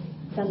God.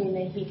 Something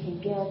that He can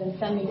give and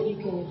something that you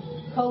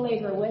can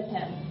co-labor with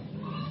Him.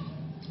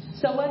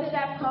 So whether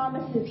that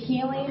promise is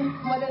healing,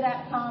 whether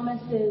that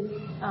promise is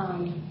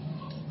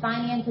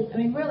finances,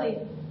 really,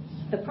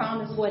 the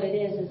promise, what it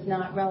is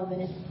not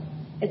relevant.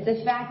 It's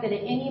the fact that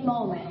at any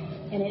moment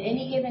and at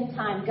any given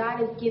time, God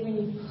has given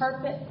you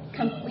perfect,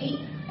 complete,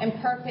 and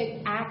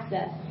perfect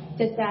access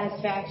to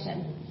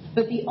satisfaction.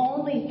 But the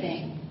only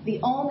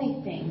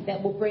thing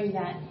that will bring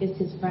that is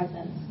His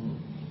presence.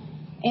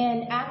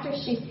 And after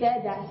she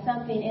said that,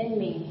 something in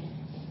me,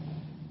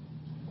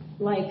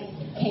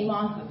 came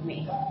off of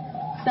me.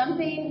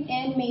 Something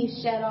in me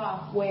shed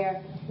off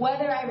where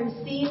whether I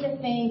receive the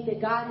things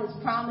that God has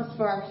promised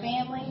for our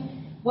family,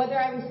 whether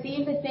I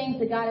receive the things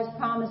that God has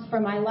promised for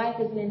my life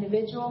as an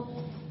individual,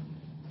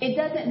 it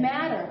doesn't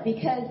matter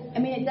because,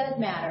 it does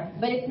matter,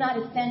 but it's not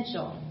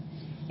essential.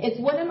 It's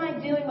what am I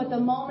doing with the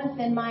moments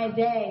in my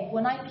day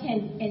when I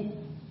can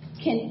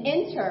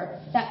enter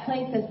that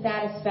place of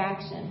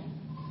satisfaction.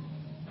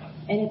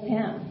 And it's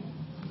Him.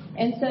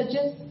 And so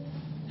just,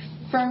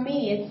 for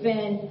me, it's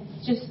been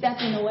just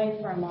stepping away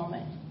for a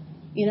moment.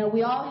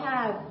 We all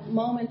have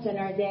moments in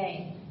our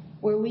day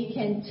where we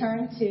can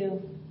turn to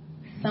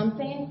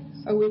something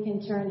or we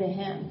can turn to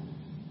Him.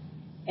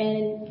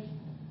 And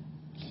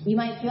you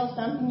might feel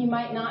something, you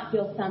might not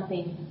feel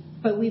something,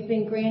 but we've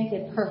been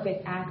granted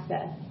perfect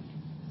access.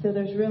 So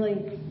there's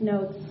really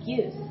no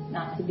excuse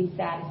not to be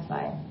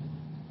satisfied.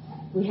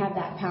 We have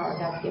that power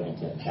God's given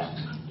to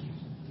us.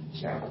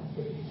 Sure.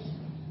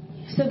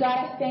 So God,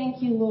 I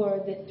thank you,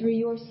 Lord, that through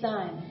your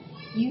Son,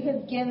 you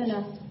have given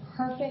us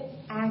perfect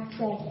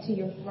access to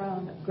your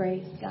throne of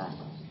grace, God.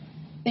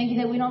 Thank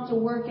you that we don't have to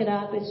work it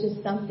up. It's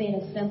just something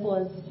as simple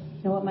as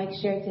what Mike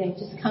shared today,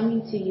 just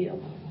coming to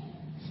you.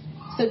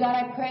 So God,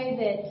 I pray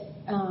that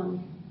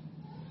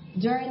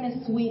during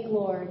this week,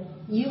 Lord,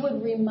 you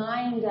would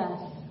remind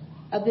us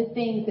of the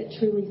things that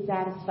truly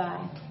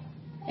satisfy,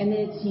 and that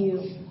it's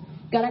you.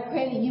 God, I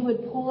pray that you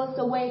would pull us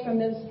away from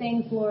those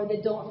things, Lord,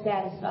 that don't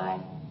satisfy.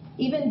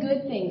 Even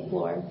good things,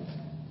 Lord.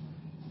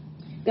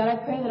 God, I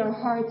pray that our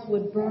hearts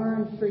would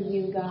burn for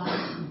you,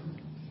 God.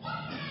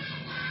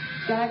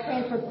 God, I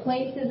pray for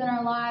places in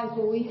our lives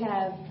where we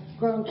have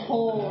grown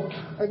cold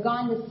or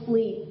gone to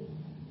sleep.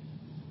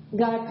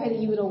 God, I pray that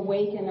you would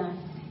awaken us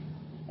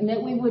and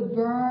that we would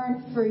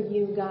burn for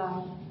you,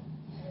 God.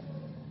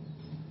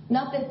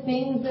 Not the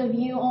things of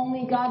you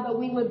only, God, but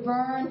we would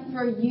burn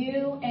for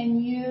you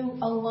and you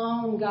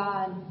alone,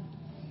 God.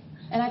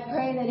 And I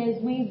pray that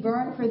as we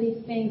burn for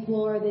these things,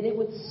 Lord, that it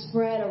would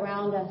spread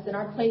around us in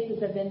our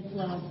places of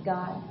influence,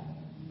 God.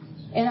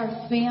 In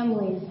our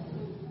families,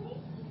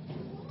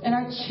 in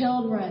our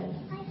children,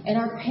 in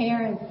our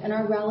parents, in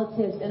our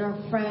relatives, in our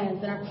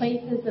friends, in our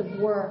places of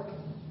work,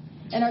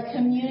 in our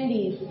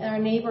communities, in our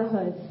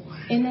neighborhoods,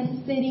 in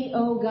this city,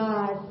 oh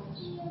God.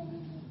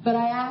 But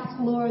I ask,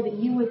 Lord, that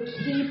you would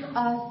keep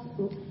us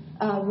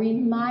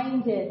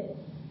reminded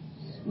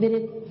that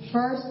it's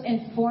first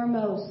and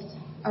foremost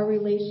our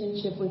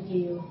relationship with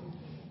you.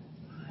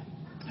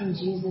 In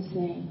Jesus'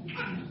 name.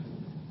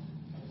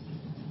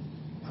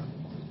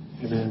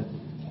 Amen.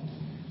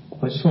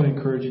 I just want to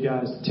encourage you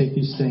guys to take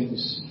these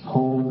things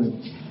home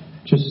and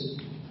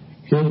just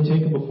really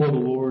take them before the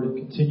Lord and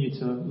continue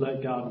to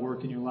let God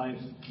work in your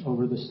life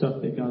over the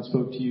stuff that God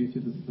spoke to you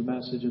through the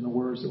message and the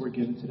words that were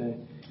given today.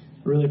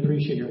 I really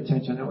appreciate your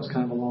attention. I know it was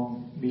kind of a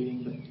long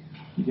meeting, but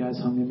you guys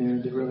hung in there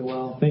and did really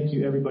well. Thank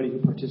you, everybody who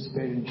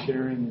participated in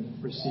sharing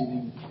and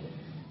receiving.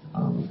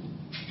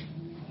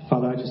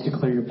 Father, I just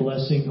declare your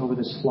blessing over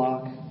this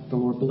flock. The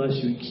Lord bless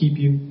you and keep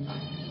you.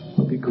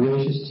 He'll be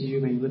gracious to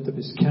you. May he lift up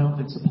his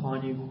countenance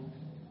upon you.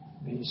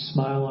 May he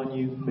smile on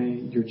you.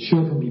 May your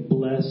children be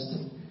blessed.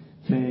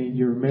 May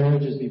your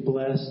marriages be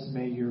blessed.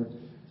 May your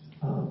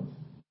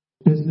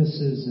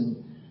businesses and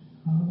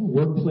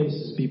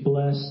workplaces be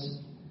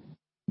blessed.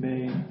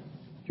 May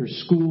your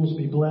schools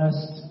be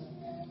blessed.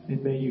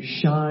 And may you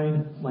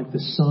shine like the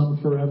sun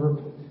forever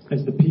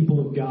as the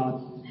people of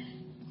God.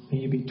 May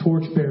you be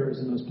torchbearers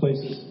in those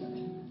places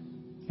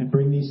and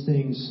bring these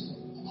things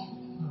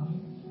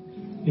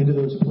into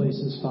those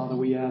places. Father,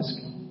 we ask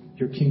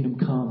your kingdom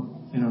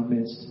come in our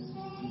midst.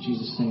 In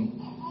Jesus' name,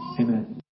 amen.